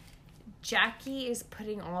 Jackie is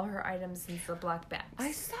putting all her items in Ziploc bags.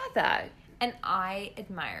 I saw that. And I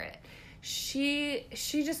admire it. She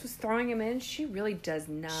just was throwing them in. She really does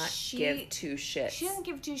not give two shits. She doesn't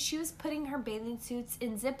give two. She was putting her bathing suits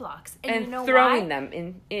in Ziplocs. And you know throwing them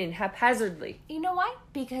in haphazardly. You know why?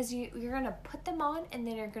 Because you're going to put them on and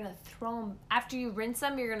then you're going to throw them. After you rinse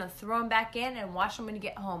them, you're going to throw them back in and wash them when you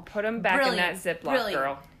get home. Put them back in that Ziploc,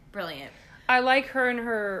 girl. Brilliant. I like her and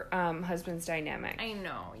her husband's dynamic. I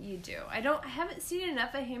know, you do. I haven't seen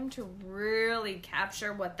enough of him to really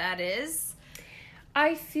capture what that is.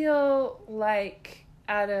 I feel like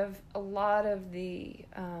out of a lot of the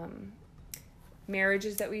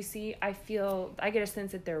marriages that we see, I get a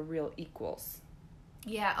sense that they're real equals.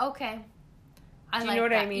 Yeah, okay. Do you know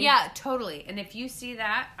what I mean? Yeah, totally. And if you see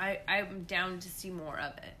that, I'm down to see more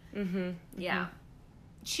of it. Mm-hmm. Yeah. Mm-hmm.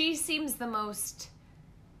 She seems the most...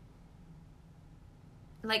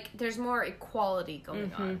 there's more equality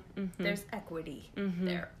going on. Mm-hmm. There's equity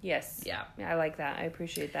there. Yes. Yeah. I like that. I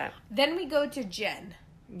appreciate that. Then we go to Jen.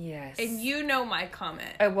 Yes. And you know my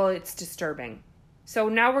comment. Well, it's disturbing. So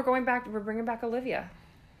now we're bringing back Olivia.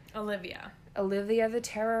 Olivia the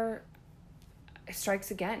Terror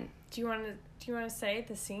strikes again. Do you want to say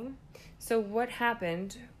the scene? So what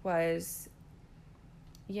happened was,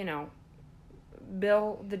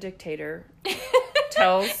 Bill the dictator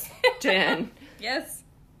tells Jen. Yes.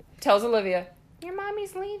 Tells Olivia, your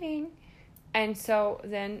mommy's leaving. And so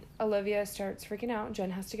then Olivia starts freaking out.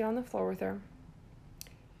 Jen has to get on the floor with her.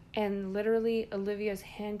 And literally Olivia's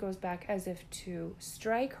hand goes back as if to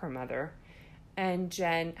strike her mother. And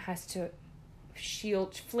Jen has to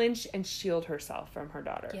flinch and shield herself from her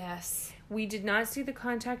daughter. Yes. We did not see the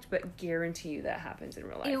contact, but guarantee you that happens in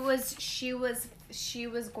real life. She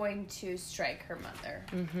was going to strike her mother.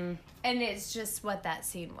 Mm-hmm. And it's just what that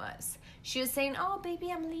scene was. She was saying, "Oh,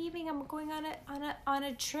 baby, I'm leaving. I'm going on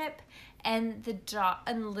a trip." And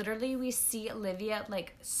and literally we see Olivia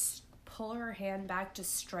pull her hand back to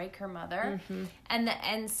strike her mother. Mm-hmm. And the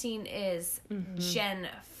end scene is Jen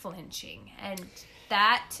flinching. And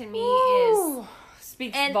that to me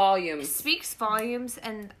speaks volumes. Speaks volumes,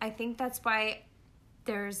 and I think that's why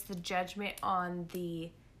there's the judgment on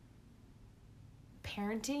the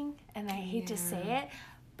parenting, and I hate to say it,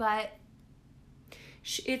 but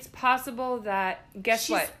it's possible that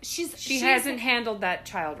she hasn't handled that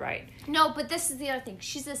child right. No, but this is the other thing.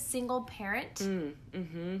 She's a single parent.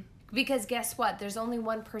 Mm-hmm. Because guess what? There's only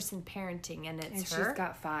one person parenting, and it's her. She's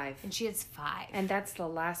got 5. And she has 5. And that's the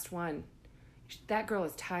last one. That girl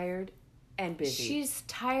is tired and busy. She's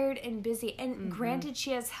tired and busy. And granted,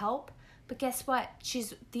 she has help. But guess what?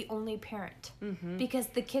 She's the only parent. Mm-hmm. Because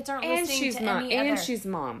the kids aren't listening to any other. And she's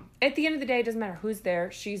mom. At the end of the day, it doesn't matter who's there.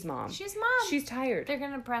 She's mom. She's mom. She's tired. They're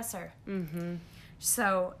going to press her. Mm-hmm.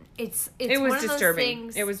 So it was one of disturbing.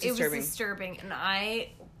 Those things. It was disturbing. It was disturbing. And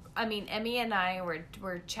I mean, Emmy and I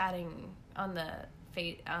were chatting on the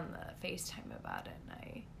FaceTime about it.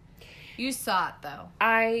 And you saw it, though.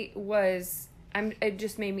 It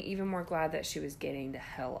just made me even more glad that she was getting the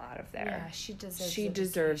hell out of there. Yeah, she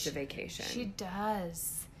deserves a vacation. She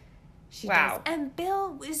does. Wow. And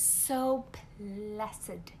Bill is so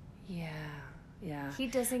placid. Yeah. He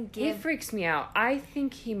doesn't give... He freaks me out. I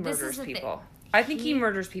think he murders people. I think he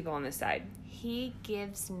murders people on this side. He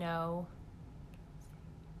gives no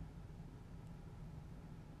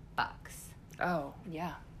fucks. Oh,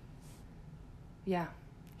 yeah. Yeah.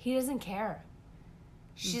 He doesn't care.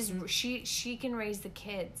 She can raise the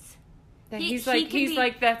kids. He's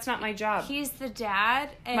like, that's not my job. He's the dad.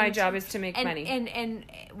 And my job is to make money. And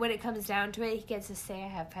when it comes down to it, he gets to say, I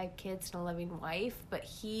have 5 kids and a loving wife, but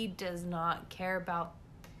he does not care about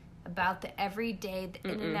the everyday,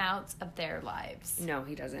 the in and outs of their lives. No,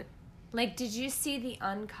 he doesn't. Like, did you see the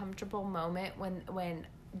uncomfortable moment when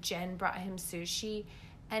Jen brought him sushi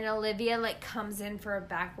and Olivia comes in for a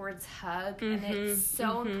backwards hug and it's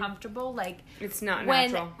so uncomfortable? Like, it's not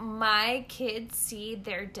natural. When my kids see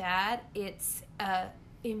their dad, it's a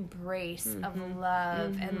embrace of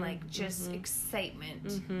love and just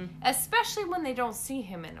excitement, especially when they don't see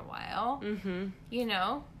him in a while. You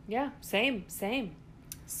know? Yeah, same.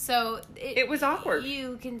 So it was awkward.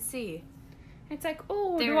 You can see. It's like,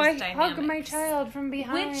 oh, do I hug my child from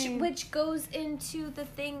behind? Which goes into the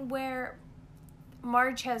thing where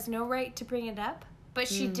Marge has no right to bring it up, but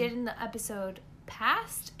she did in the episode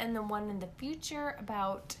past and the one in the future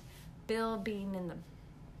about Bill being in the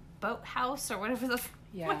boathouse or whatever the...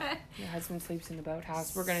 Yeah, your husband sleeps in the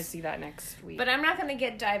boathouse. We're going to see that next week. But I'm not going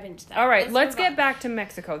to dive into that. All right, let's get back to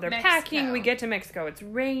Mexico. They're packing. We get to Mexico. It's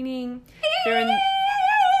raining.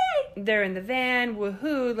 They're in the van.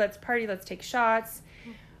 Woohoo! Let's party. Let's take shots.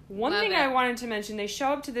 One thing I wanted to mention: they show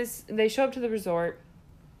up to the resort.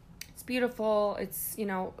 It's beautiful. It's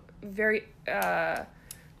very kind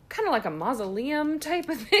of like a mausoleum type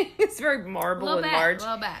of thing. It's very marble and large. A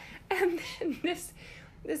little bit. And then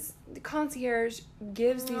this concierge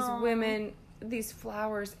gives these women these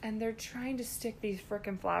flowers, and they're trying to stick these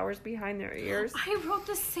frickin' flowers behind their ears. I wrote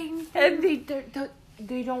the same thing. And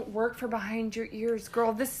they don't work for behind your ears,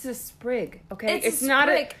 girl. This is a sprig, okay? It's not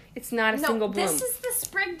a single bloom. This is the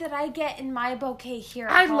sprig that I get in my bouquet here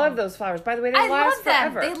at I home. love those flowers. By the way, they last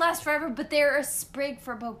forever. They last forever, but they're a sprig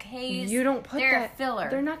for bouquets. You don't put they're a filler.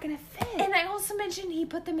 They're not going to fit. And I also mentioned he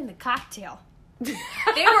put them in the cocktail.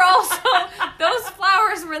 They were also... Those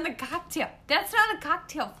flowers were in the cocktail. That's not a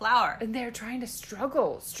cocktail flower. And they're trying to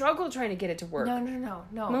struggle trying to get it to work. No.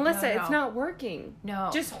 Melissa, it's not working. No.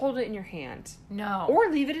 Just hold it in your hand. No. Or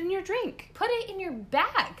leave it in your drink. Put it in your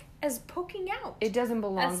bag as poking out. It doesn't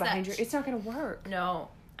belong behind your... It's not going to work. No.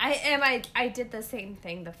 I did the same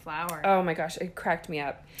thing, the flower. Oh my gosh, it cracked me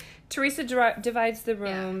up. Teresa divides the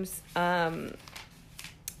rooms. Yeah.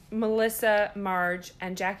 Melissa, Marge,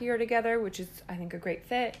 and Jackie are together, which is, I think, a great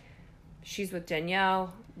fit. She's with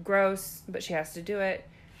Danielle. Gross, but she has to do it.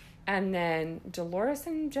 And then Dolores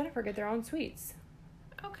and Jennifer get their own suites.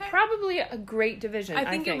 Okay. Probably a great division. I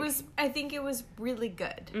think it was really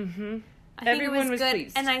good. Mm-hmm. Everyone was good,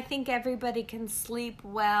 pleased. And I think everybody can sleep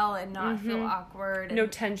well and not feel awkward. No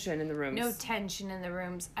tension in the rooms. No tension in the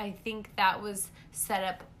rooms. I think that was set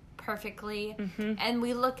up perfectly. Mm-hmm. And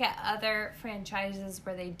we look at other franchises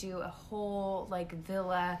where they do a whole like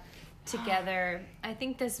villa together. I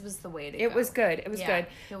think this was the way to go. It was good. It was good.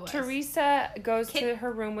 It was. Teresa goes to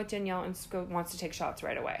her room with Danielle and wants to take shots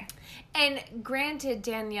right away. And granted,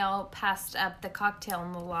 Danielle passed up the cocktail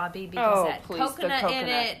in the lobby because it had coconut in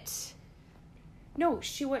it. No,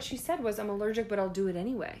 what she said was, I'm allergic, but I'll do it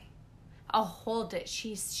anyway. I'll hold it.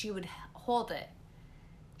 She would hold it.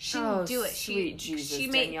 She didn't do it. Sweet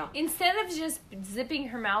Jesus, Danielle. Instead of just zipping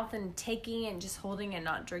her mouth and taking it and just holding it and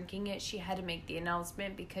not drinking it, she had to make the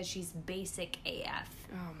announcement because she's basic AF.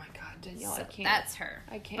 Oh my God, Danielle, so I can't. That's her.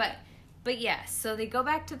 I can't. But yeah, so they go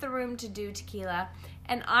back to the room to do tequila,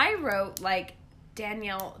 and I wrote like,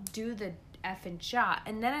 Danielle, do the effing shot.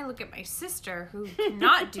 And then I look at my sister who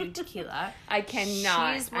cannot do tequila. I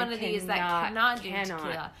cannot. She's one of these that cannot do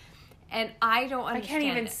tequila. And I don't understand. I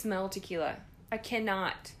can't even smell tequila. I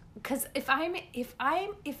cannot. Because if I'm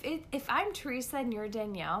Teresa and you're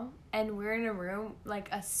Danielle and we're in a room like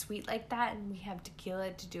a suite like that and we have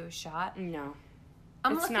tequila to do a shot. No.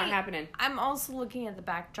 It's not happening. I'm also looking at the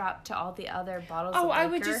backdrop to all the other bottles of liquor. I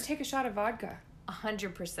would just take a shot of vodka.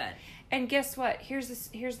 100%. And guess what? Here's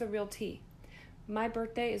the real tea. My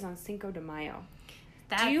birthday is on Cinco de Mayo.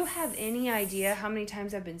 Do you have any idea how many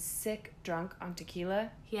times I've been sick, drunk on tequila?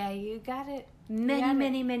 Yeah, you got it. Many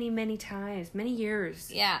times. Many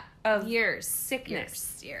years. Yeah. Of years.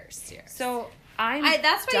 Sickness. Years. So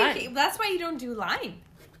that's done. That's why you don't do lime.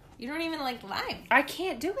 You don't even like lime. I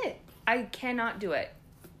can't do it. I cannot do it.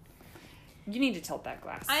 You need to tilt that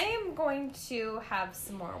glass. I am going to have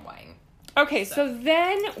some more wine. Okay, so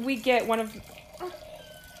then we get one of...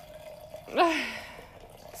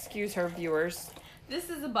 excuse her, viewers. This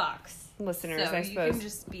is a box. Listeners, so I suppose. You can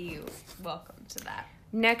just be welcome to that.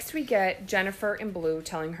 Next, we get Jennifer in blue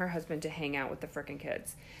telling her husband to hang out with the frickin'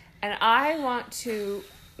 kids. And I want to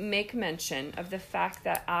make mention of the fact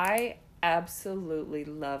that I absolutely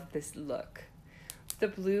love this look. The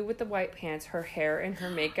blue with the white pants, her hair and her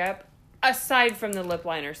makeup, aside from the lip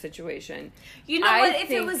liner situation. You know what? If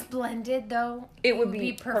it was blended, though, it would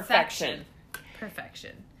be perfection.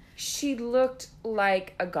 Perfection. She looked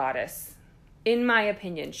like a goddess, in my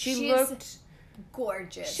opinion. She looked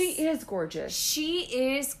gorgeous. She is gorgeous. She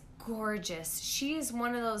is gorgeous. She is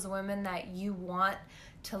one of those women that you want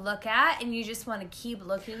to look at and you just want to keep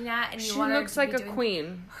looking at, and she looks like a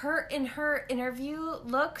queen. Her interview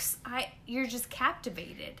looks, you're just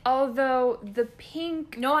captivated. Although the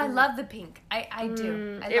pink, no, I love the pink. I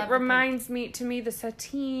do. It reminds me the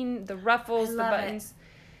sateen, the ruffles, the buttons.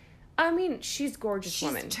 I mean, she's a gorgeous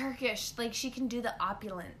woman. She's Turkish, like she can do the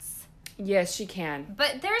opulence. Yes, she can.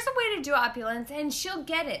 But there's a way to do opulence, and she'll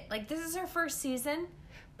get it. Like, this is her first season.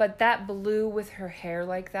 But that blue with her hair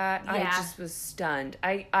like that, I just was stunned.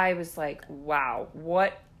 I was like, wow,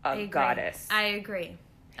 what a goddess. I agree.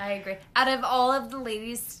 Out of all of the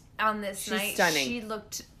ladies on this night, stunning. She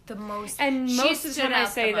looked the most. And most of the time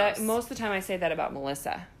I say that about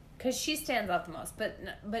Melissa. Because she stands out the most.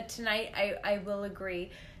 But tonight, I will agree.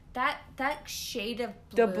 That shade of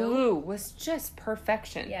blue. The blue was just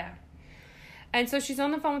perfection. Yeah. And so she's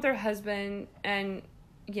on the phone with her husband, and,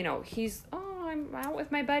 you know, he's, I'm out with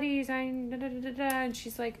my buddies, and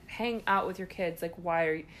she's like, hang out with your kids, like, why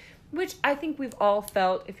are you, which I think we've all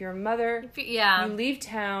felt, if you're a mother, you leave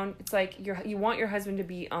town, it's like, you want your husband to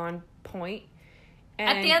be on point.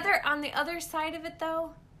 And on the other side of it,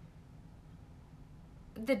 though,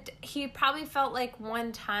 he probably felt like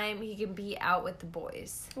one time he can be out with the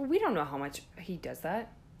boys. Well, we don't know how much he does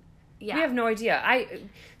that. Yeah. We have no idea.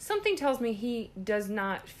 Something tells me he does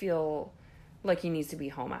not feel like he needs to be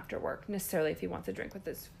home after work, necessarily if he wants a drink with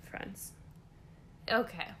his friends.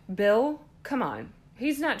 Okay. Bill, come on.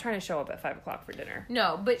 He's not trying to show up at 5 o'clock for dinner.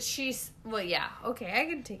 No, but yeah, okay,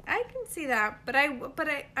 I can see that, but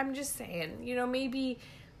I'm just saying, you know, maybe.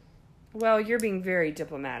 Well, you're being very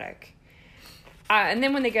diplomatic. And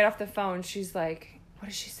then when they get off the phone, she's like, what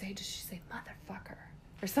does she say? Does she say motherfucker?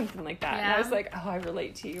 Or something like that. Yeah. And I was like, I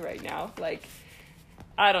relate to you right now. Like,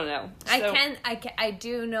 I don't know. So, I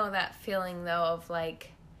do know that feeling, though, of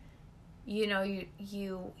like, you know,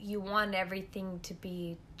 you want everything to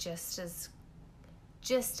be just as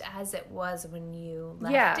it was when you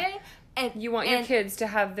left it. And you want your kids to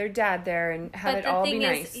have their dad there and have it all be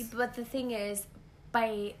nice. But the thing is,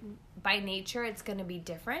 by nature, it's going to be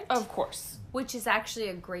different. Of course. Which is actually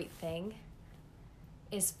a great thing.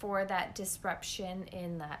 Is for that disruption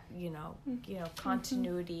in that,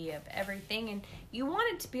 continuity of everything. And you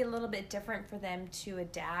want it to be a little bit different for them to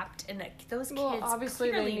adapt. And those kids obviously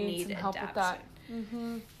clearly they need some help with that.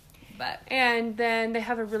 Mm-hmm. But and then they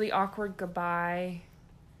have a really awkward goodbye.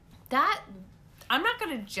 I'm not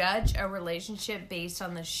going to judge a relationship based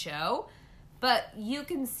on the show, but you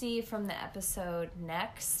can see from the episode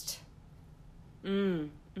next.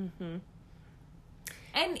 Mm-hmm.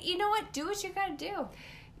 And you know what? Do what you gotta do.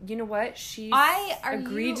 You know what? She's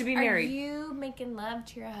agreed to be married. Are you making love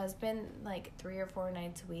to your husband like 3 or 4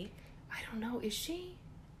 nights a week? I don't know. Is she?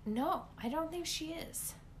 No, I don't think she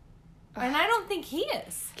is. And I don't think he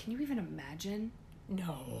is. Can you even imagine?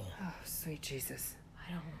 No. Oh, sweet Jesus.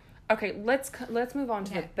 I don't. Okay, let's move on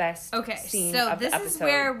to the best scene of the episode. So this is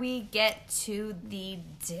where we get to the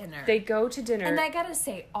dinner. They go to dinner. And I gotta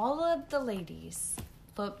say, all of the ladies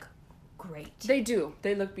look great. They do.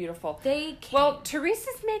 They look beautiful. Well,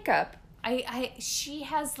 Teresa's makeup. She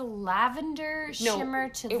has the lavender shimmer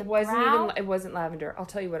to the brow. It wasn't lavender. I'll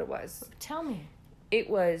tell you what it was. Tell me. It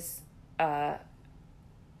was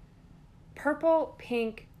purple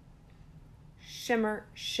pink shimmer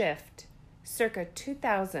shift circa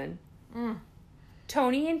 2000.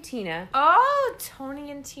 Tony and Tina. Oh,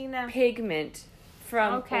 Tony and Tina. Pigment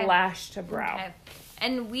from lash to brow. Okay.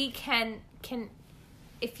 And we can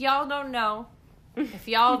if y'all don't know,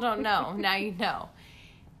 now you know.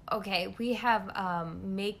 Okay, we have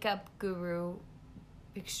makeup guru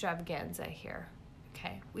extravaganza here.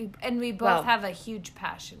 Okay. We both have a huge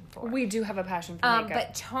passion for it. We do have a passion for makeup.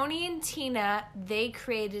 But Tony and Tina, they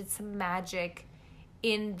created some magic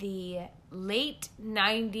in the late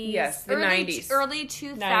 90s. Yes, the 90s. Early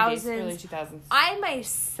 2000s. 90s, early 2000s. I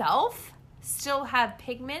myself still have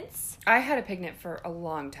pigments. I had a pigment for a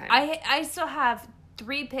long time. I still have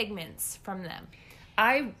 3 pigments from them.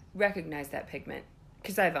 I recognize that pigment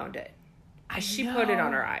because I've owned it. She put it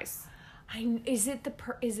on her eyes. Is it the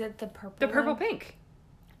purple? The purple one? pink.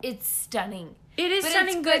 It's stunning. It is but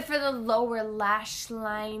stunning. It's good for the lower lash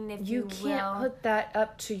line, if you will. You can't put that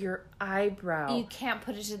up to your eyebrow. You can't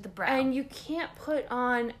put it to the brow. And you can't put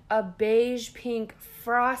on a beige pink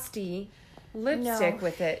frosty lipstick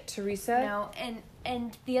with it, Teresa. No,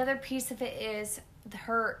 and the other piece of it is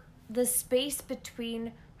the space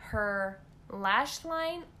between her lash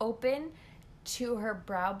line open to her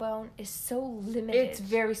brow bone is so limited. It's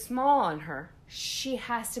very small on her. She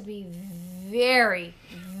has to be very,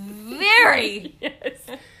 very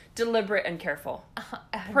deliberate and careful.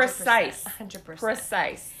 100%, Precise. 100%.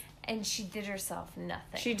 Precise. And she did herself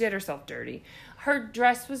nothing. She did herself dirty. Her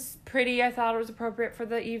dress was pretty. I thought it was appropriate for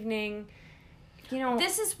the evening. You know,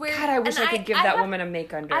 this is where... God, I wish I could give that woman a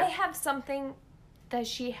make under. I have something that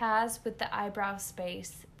she has with the eyebrow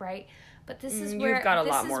space, right? But this is where... You've got a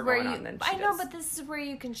lot more going on than she does. I know, but this is where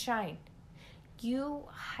you can shine. You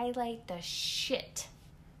highlight the shit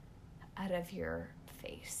out of your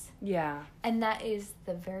face. Yeah. And that is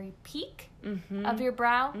the very peak of your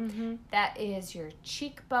brow. Mm-hmm. That is your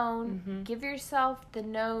cheekbone. Mm-hmm. Give yourself the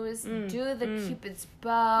nose. Do the Cupid's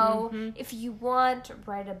bow. Mm-hmm. If you want,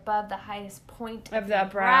 right above the highest point of the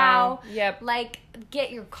brow. Yep. Like,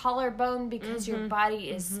 get your collarbone because your body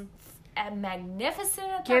is magnificent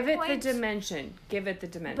at Give that it point. the dimension. Give it the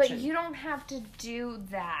dimension. But you don't have to do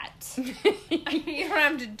that. You don't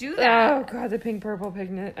have to do that. Oh, God, the pink purple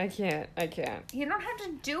pigment. I can't. You don't have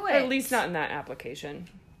to do it. At least not in that application.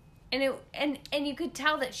 And you could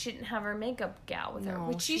tell that she didn't have her makeup gal with her,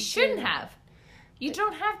 which she didn't. shouldn't have. You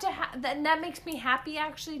don't have to have that. And that makes me happy,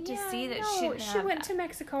 actually, to see that she didn't have She went to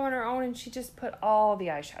Mexico on her own, and she just put all the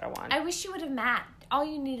eyeshadow on. I wish she would have matte. All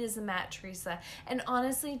you need is a matte, Teresa. And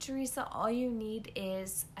honestly, Teresa, all you need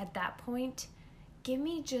is, at that point, give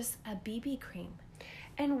me just a BB cream.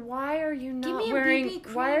 And why are you not wearing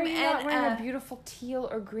a beautiful teal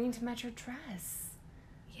or green to match your dress?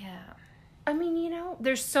 Yeah. I mean, you know,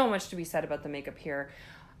 there's so much to be said about the makeup here.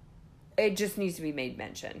 It just needs to be made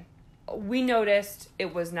mention. We noticed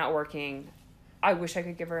it was not working. I wish I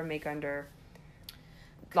could give her a make under.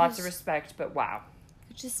 Lots of respect, but wow.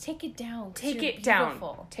 Just take it down. Take it down.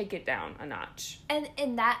 Take it down a notch. And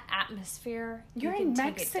in that atmosphere, you're in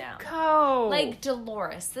Mexico. Take it down. Like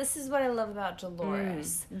Dolores. This is what I love about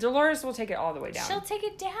Dolores. Dolores will take it all the way down. She'll take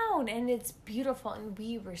it down, and it's beautiful, and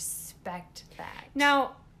we respect that.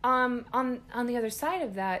 Now, on the other side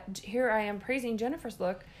of that, here I am praising Jennifer's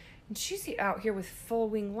look, and she's out here with full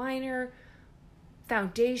wing liner,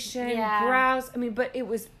 foundation, brows. I mean, but it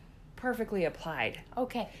was perfectly applied.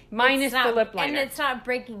 Okay. Minus the lip liner. And it's not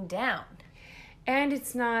breaking down. And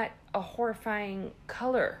it's not a horrifying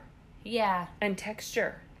color. Yeah. And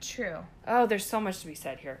texture. True. Oh, there's so much to be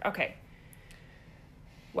said here. Okay.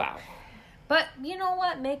 Wow. But you know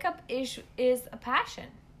what? Makeup is a passion.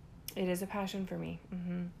 It is a passion for me.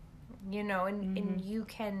 Mm-hmm. You know, and you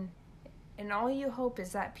can... And all you hope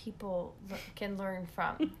is that people can learn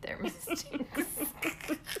from their mistakes.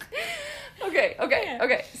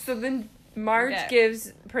 Okay. So then Marge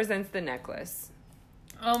presents the necklace.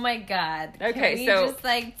 Oh my God. Okay, can we so just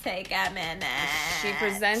take a minute? She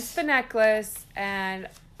presents the necklace, and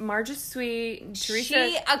Marge is sweet.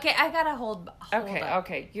 Teresa. Okay, I gotta hold up.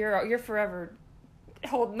 Okay. You're forever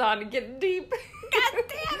holding on to get deep. God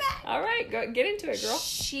damn it! All right, get into it, girl.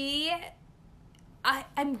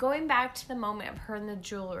 I'm going back to the moment of her and the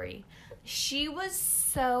jewelry. She was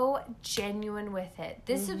so genuine with it.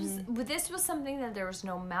 This was something that there was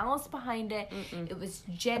no malice behind it. It was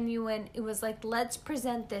genuine. It was like, let's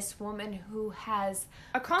present this woman who has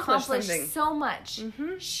accomplished so much.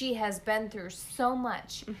 She has been through so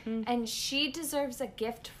much. And she deserves a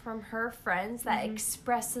gift from her friends that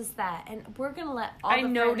expresses that. And we're going to let all the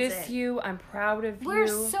friends in. I notice you. I'm proud of you. We're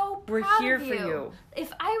so proud We're here of for you.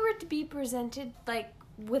 If I were to be presented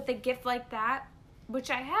with a gift like that, which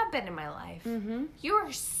I have been in my life, you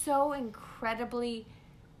are so incredibly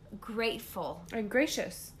grateful. And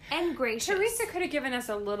gracious. Teresa could have given us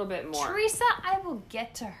a little bit more. Teresa, I will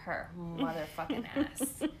get to her motherfucking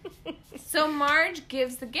ass. So Marge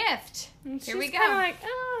gives the gift. Here we go. She's like,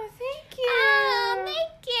 oh, thank you. Oh,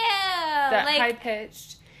 thank you. That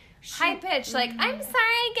high-pitched. I'm sorry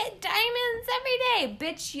I get diamonds every day.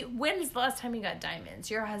 Bitch, when's the last time you got diamonds?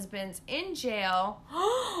 Your husband's in jail.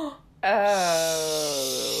 Oh.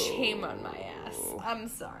 Shame on my ass. I'm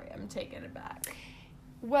sorry. I'm taking it back.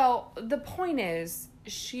 Well, the point is,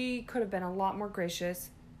 she could have been a lot more gracious.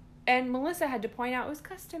 And Melissa had to point out it was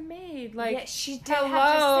custom made. Yeah, she did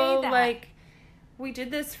have to say that. We did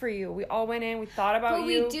this for you. We all went in. We thought about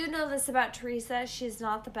you. But we do know this about Teresa. She's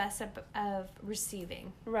not the best of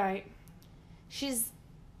receiving. Right. She's...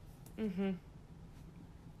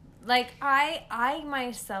 I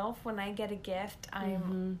myself, when I get a gift,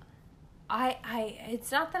 I'm...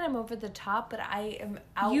 it's not that I'm over the top, but I am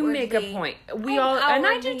outwardly... You make a point. And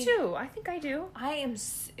I do too. I think I do. I am...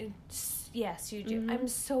 Yes, you do. I'm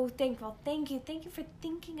so thankful. Thank you. Thank you for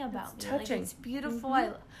thinking about me. Touching. It's beautiful.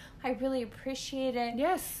 I really appreciate it.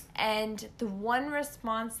 Yes. And the one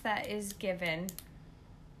response that is given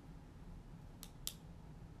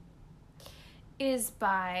is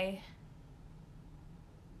by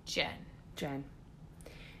Jen.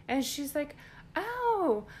 And she's like,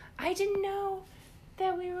 oh, I didn't know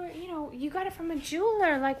that we were, you got it from a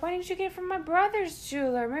jeweler. Like, why didn't you get it from my brother's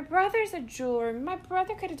jeweler? My brother's a jeweler. My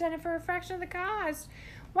brother could have done it for a fraction of the cost.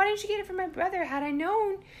 Why didn't you get it from my brother? Had I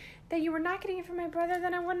known that you were not getting it from my brother,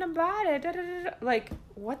 then I wouldn't have bought it. Da, da, da, da. Like,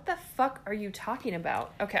 what the fuck are you talking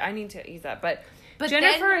about? Okay, I need to ease up. But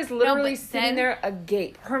Jennifer is literally sitting there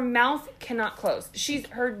agape. Her mouth cannot close.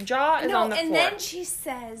 Her jaw is on the floor. And then she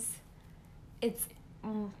says, it's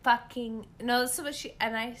fucking... No, this is what she...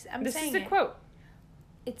 And I'm saying This is a quote.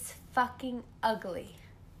 It's fucking ugly.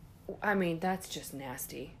 I mean, that's just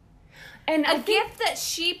nasty. And a gift that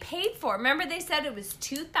she paid for. Remember they said it was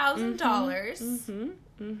 $2,000.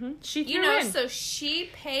 She threw in. So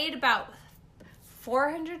she paid about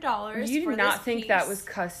 $400. You did not think that was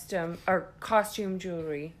custom or costume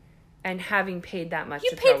jewelry, and having paid that much.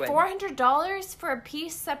 You paid $400 for a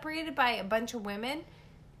piece separated by a bunch of women.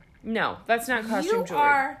 No, that's not costume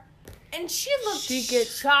jewelry. And she looked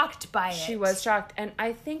shocked by it. She was shocked, and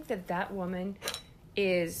I think that woman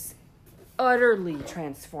is utterly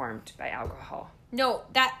transformed by alcohol. No,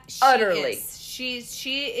 utterly. She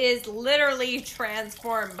is literally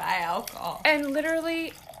transformed by alcohol. And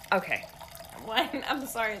literally, okay. I'm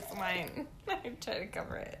sorry, it's mine. I'm trying to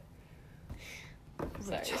cover it.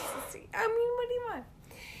 Sorry. I mean, what do you want?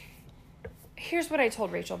 Here's what I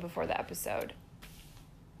told Rachel before the episode.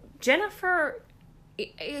 Jennifer,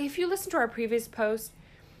 if you listen to our previous podcast,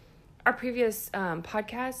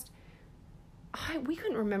 we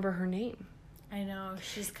couldn't remember her name. I know,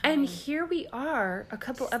 she's coming. And here we are, a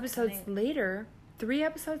couple episodes later, 3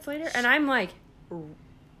 episodes later, and I'm like,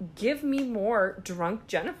 give me more drunk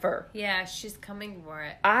Jennifer. Yeah, she's coming for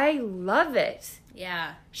it. I love it.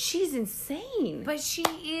 Yeah. She's insane. But she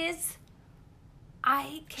is...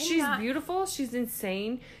 She's beautiful. She's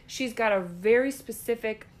insane. She's got a very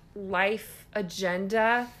specific life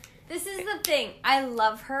agenda. This is the thing. I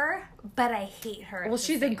love her, but I hate her. Well,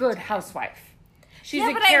 she's a good housewife. She's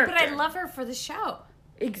a character. But I love her for the show.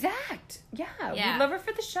 Yeah. Yeah. We love her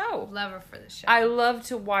for the show. Love her for the show. I love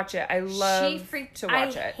to watch it. I love to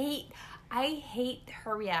watch it. I hate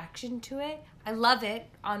her reaction to it. I love it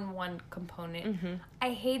on one component. Mm-hmm.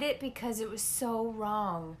 I hate it because it was so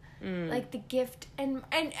wrong. Like the gift and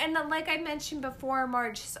like I mentioned before,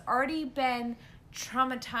 Marge has already been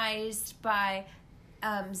traumatized by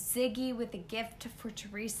Ziggy with a gift for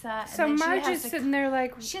Teresa. So and then Marge is sitting there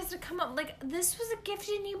like, she has to come up like, this was a gift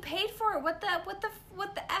and you paid for it. What the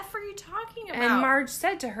F are you talking about? and Marge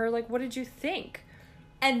said to her, like, what did you think?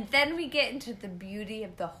 And then we get into the beauty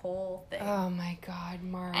of the whole thing. Oh my God,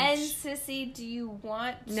 Marge. And Sissy, do you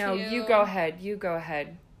want to? No, you go ahead. You go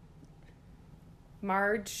ahead.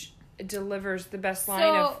 Marge delivers the best line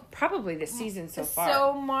of probably the season so far.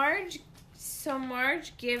 So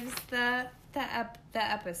Marge gives the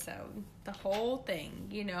episode, the whole thing,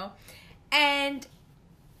 you know. And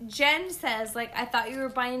Jen says, like, I thought you were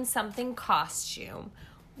buying something costume,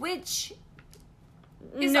 which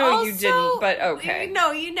is no, also, you didn't, but okay.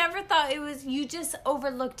 No, you never thought it was, you just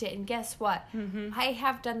overlooked it. And guess what? Mm-hmm. I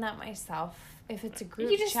have done that myself. If it's a group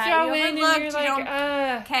You just chat, throw you in and overlooked, you're you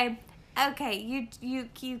like, don't, okay,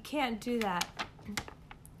 you can't do that.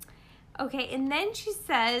 Okay, and then she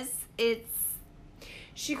says it's,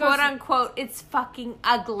 she quote goes, unquote, it's fucking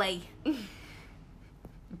ugly.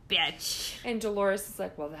 Bitch. and Dolores is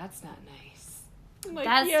like, well, that's not nice. I'm like,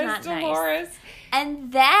 That's yes, not nice. Dolores.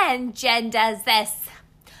 And then Jen does this.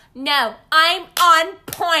 No, I'm on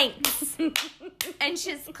point. And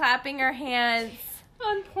she's clapping her hands.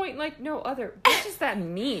 On point like no other. What does that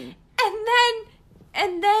mean?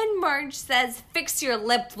 And then Marge says, fix your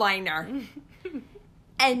lip liner.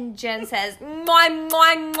 And Jen says, mwah,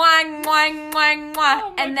 mwah, mwah, mwah, mwah, mwah.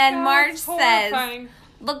 Oh And then God, Marge it's says, horrifying.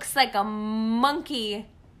 looks like a monkey.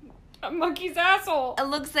 A monkey's asshole. It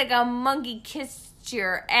looks like a monkey kissed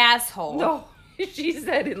your asshole. No, she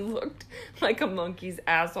said it looked like a monkey's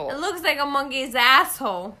asshole. It looks like a monkey's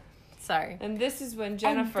asshole. Sorry. And this is when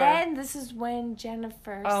Jennifer. And then this is when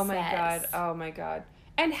Jennifer oh my says, God. Oh my God.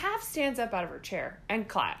 And half stands up out of her chair and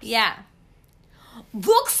claps. yeah.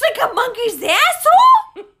 Looks like a monkey's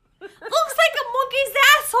asshole? Looks like a monkey's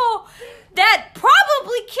asshole that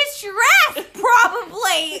probably kissed your ass.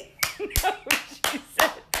 Probably. No, she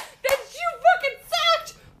said that you fucking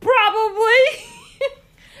sucked. Probably.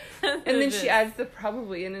 And then she adds the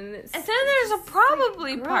probably in, and it's. And then there's a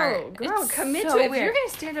probably Girl, part. girl, It's commit so to it. If weird. you're gonna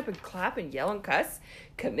stand up and clap and yell and cuss,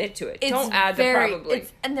 commit to it. It's Don't add the probably.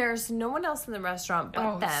 And there's no one else in the restaurant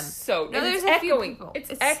but them. So No, and there's it's a few echoing. people.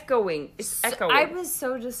 It's echoing. It's echoing. I was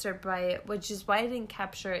so disturbed by it, which is why I didn't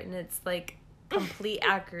capture it in its like complete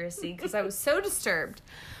accuracy because I was so disturbed.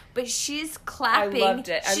 But she's clapping. I loved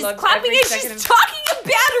it. I She's loved clapping every and second she's of- talking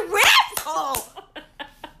about her asshole.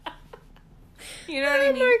 You know what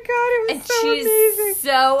I mean? Oh my God, it was And so she's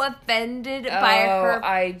amazing. so offended by her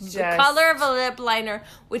the color of a lip liner,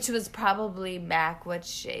 which was probably MAC. What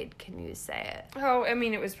shade can you say it? Oh, I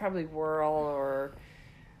mean, it was probably Whirl or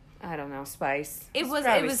I don't know, Spice. It was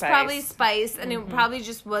Spice. probably Spice, and it probably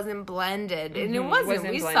just wasn't blended, and it wasn't.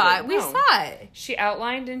 Wasn't We blended, saw it. We no. saw it. She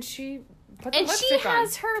outlined and she put the And she lipstick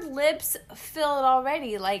has on. her lips filled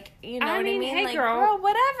already. Like, you know I what mean, I mean? hey, Like, girl.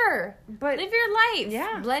 whatever. But Live your life.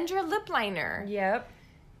 Yeah. Blend your lip liner. yep.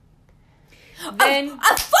 Then Then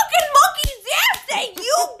a fucking monkey's ass that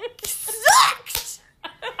you sucked.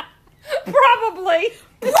 probably.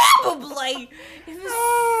 Probably. It was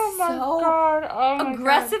Oh my so God. Oh my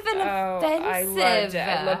aggressive God. and offensive. I loved it.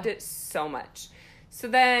 I loved it so much. So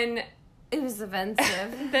then It was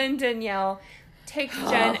offensive. then Danielle takes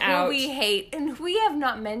Jen Who out. we hate, and we have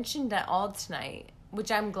not mentioned at all tonight,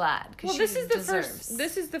 which I'm glad because Well, she this is the deserves. first.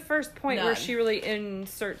 This is the first point None. where she really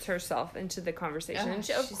inserts herself into the conversation, and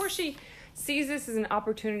she, of she's- course, she sees this as an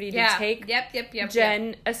opportunity to Yeah. take Yep.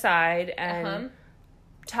 Jen aside and Uh-huh.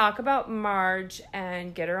 talk about Marge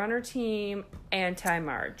and get her on her team.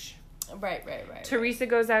 Anti-Marge. Right. Teresa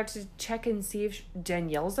goes out to check and see if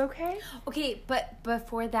Danielle's okay. Okay, but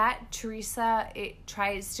before that, Teresa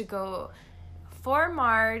tries to go for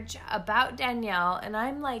Marge about Danielle, and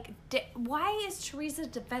I'm like, why is Teresa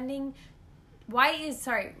defending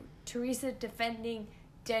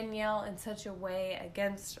Danielle in such a way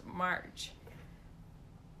against Marge?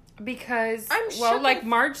 Because, I'm well, shook like at-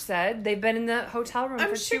 Marge said, they've been in the hotel room I'm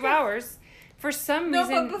for shook 2 at- hours. For some No,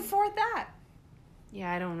 reason... but before that,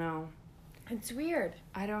 Yeah, I don't know. it's weird.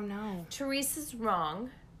 I don't know. Teresa's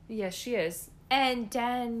wrong, Yes, she is. and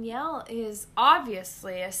Danielle is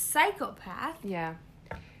obviously a psychopath. Yeah.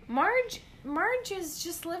 Marge is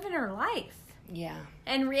just living her life Yeah.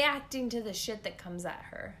 and reacting to the shit that comes at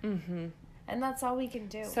her. Mm-hmm. And that's all we can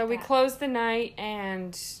do. So with we that. close the night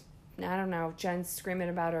and I don't know, Jen's screaming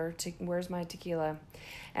about her, where's my tequila?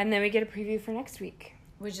 And then we get a preview for next week.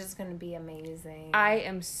 Which is going to be amazing. I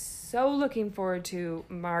am so looking forward to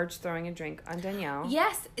Marge throwing a drink on Danielle.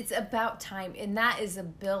 Yes, it's about time. And that is a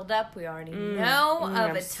build-up we already know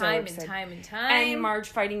of a time and time and time. And Marge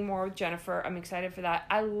fighting more with Jennifer. I'm excited for that.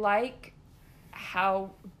 I like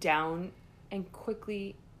how down and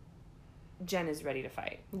quickly Jen is ready to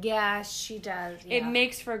fight. Yeah, she does. Yeah. It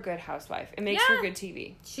makes for a good housewife. It makes for good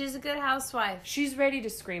TV. She's a good housewife. She's ready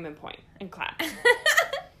to scream and point and clap.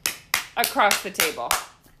 Across the table.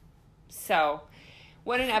 So,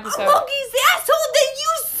 what an episode. Monkey's asshole, then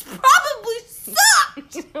you probably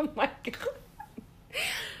sucked. Oh my God.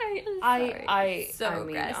 I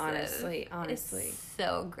mean, honestly. It's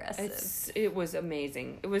so aggressive. It was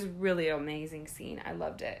amazing. It was really an amazing scene. I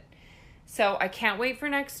loved it. So, I can't wait for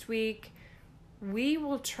next week. We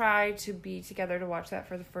will try to be together to watch that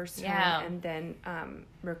for the first time and then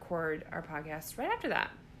record our podcast right after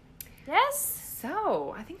that. Yes.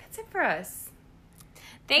 So, I think that's it for us.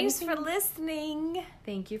 Thanks for listening.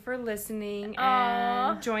 Thank you for listening.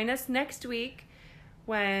 Aww. And join us next week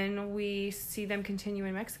when we see them continue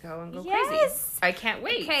in Mexico and go Yes. crazy. I can't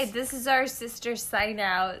wait. Okay, this is our sister sign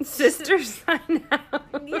out. Sister sign out.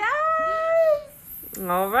 Yes.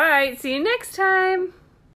 All right. See you next time.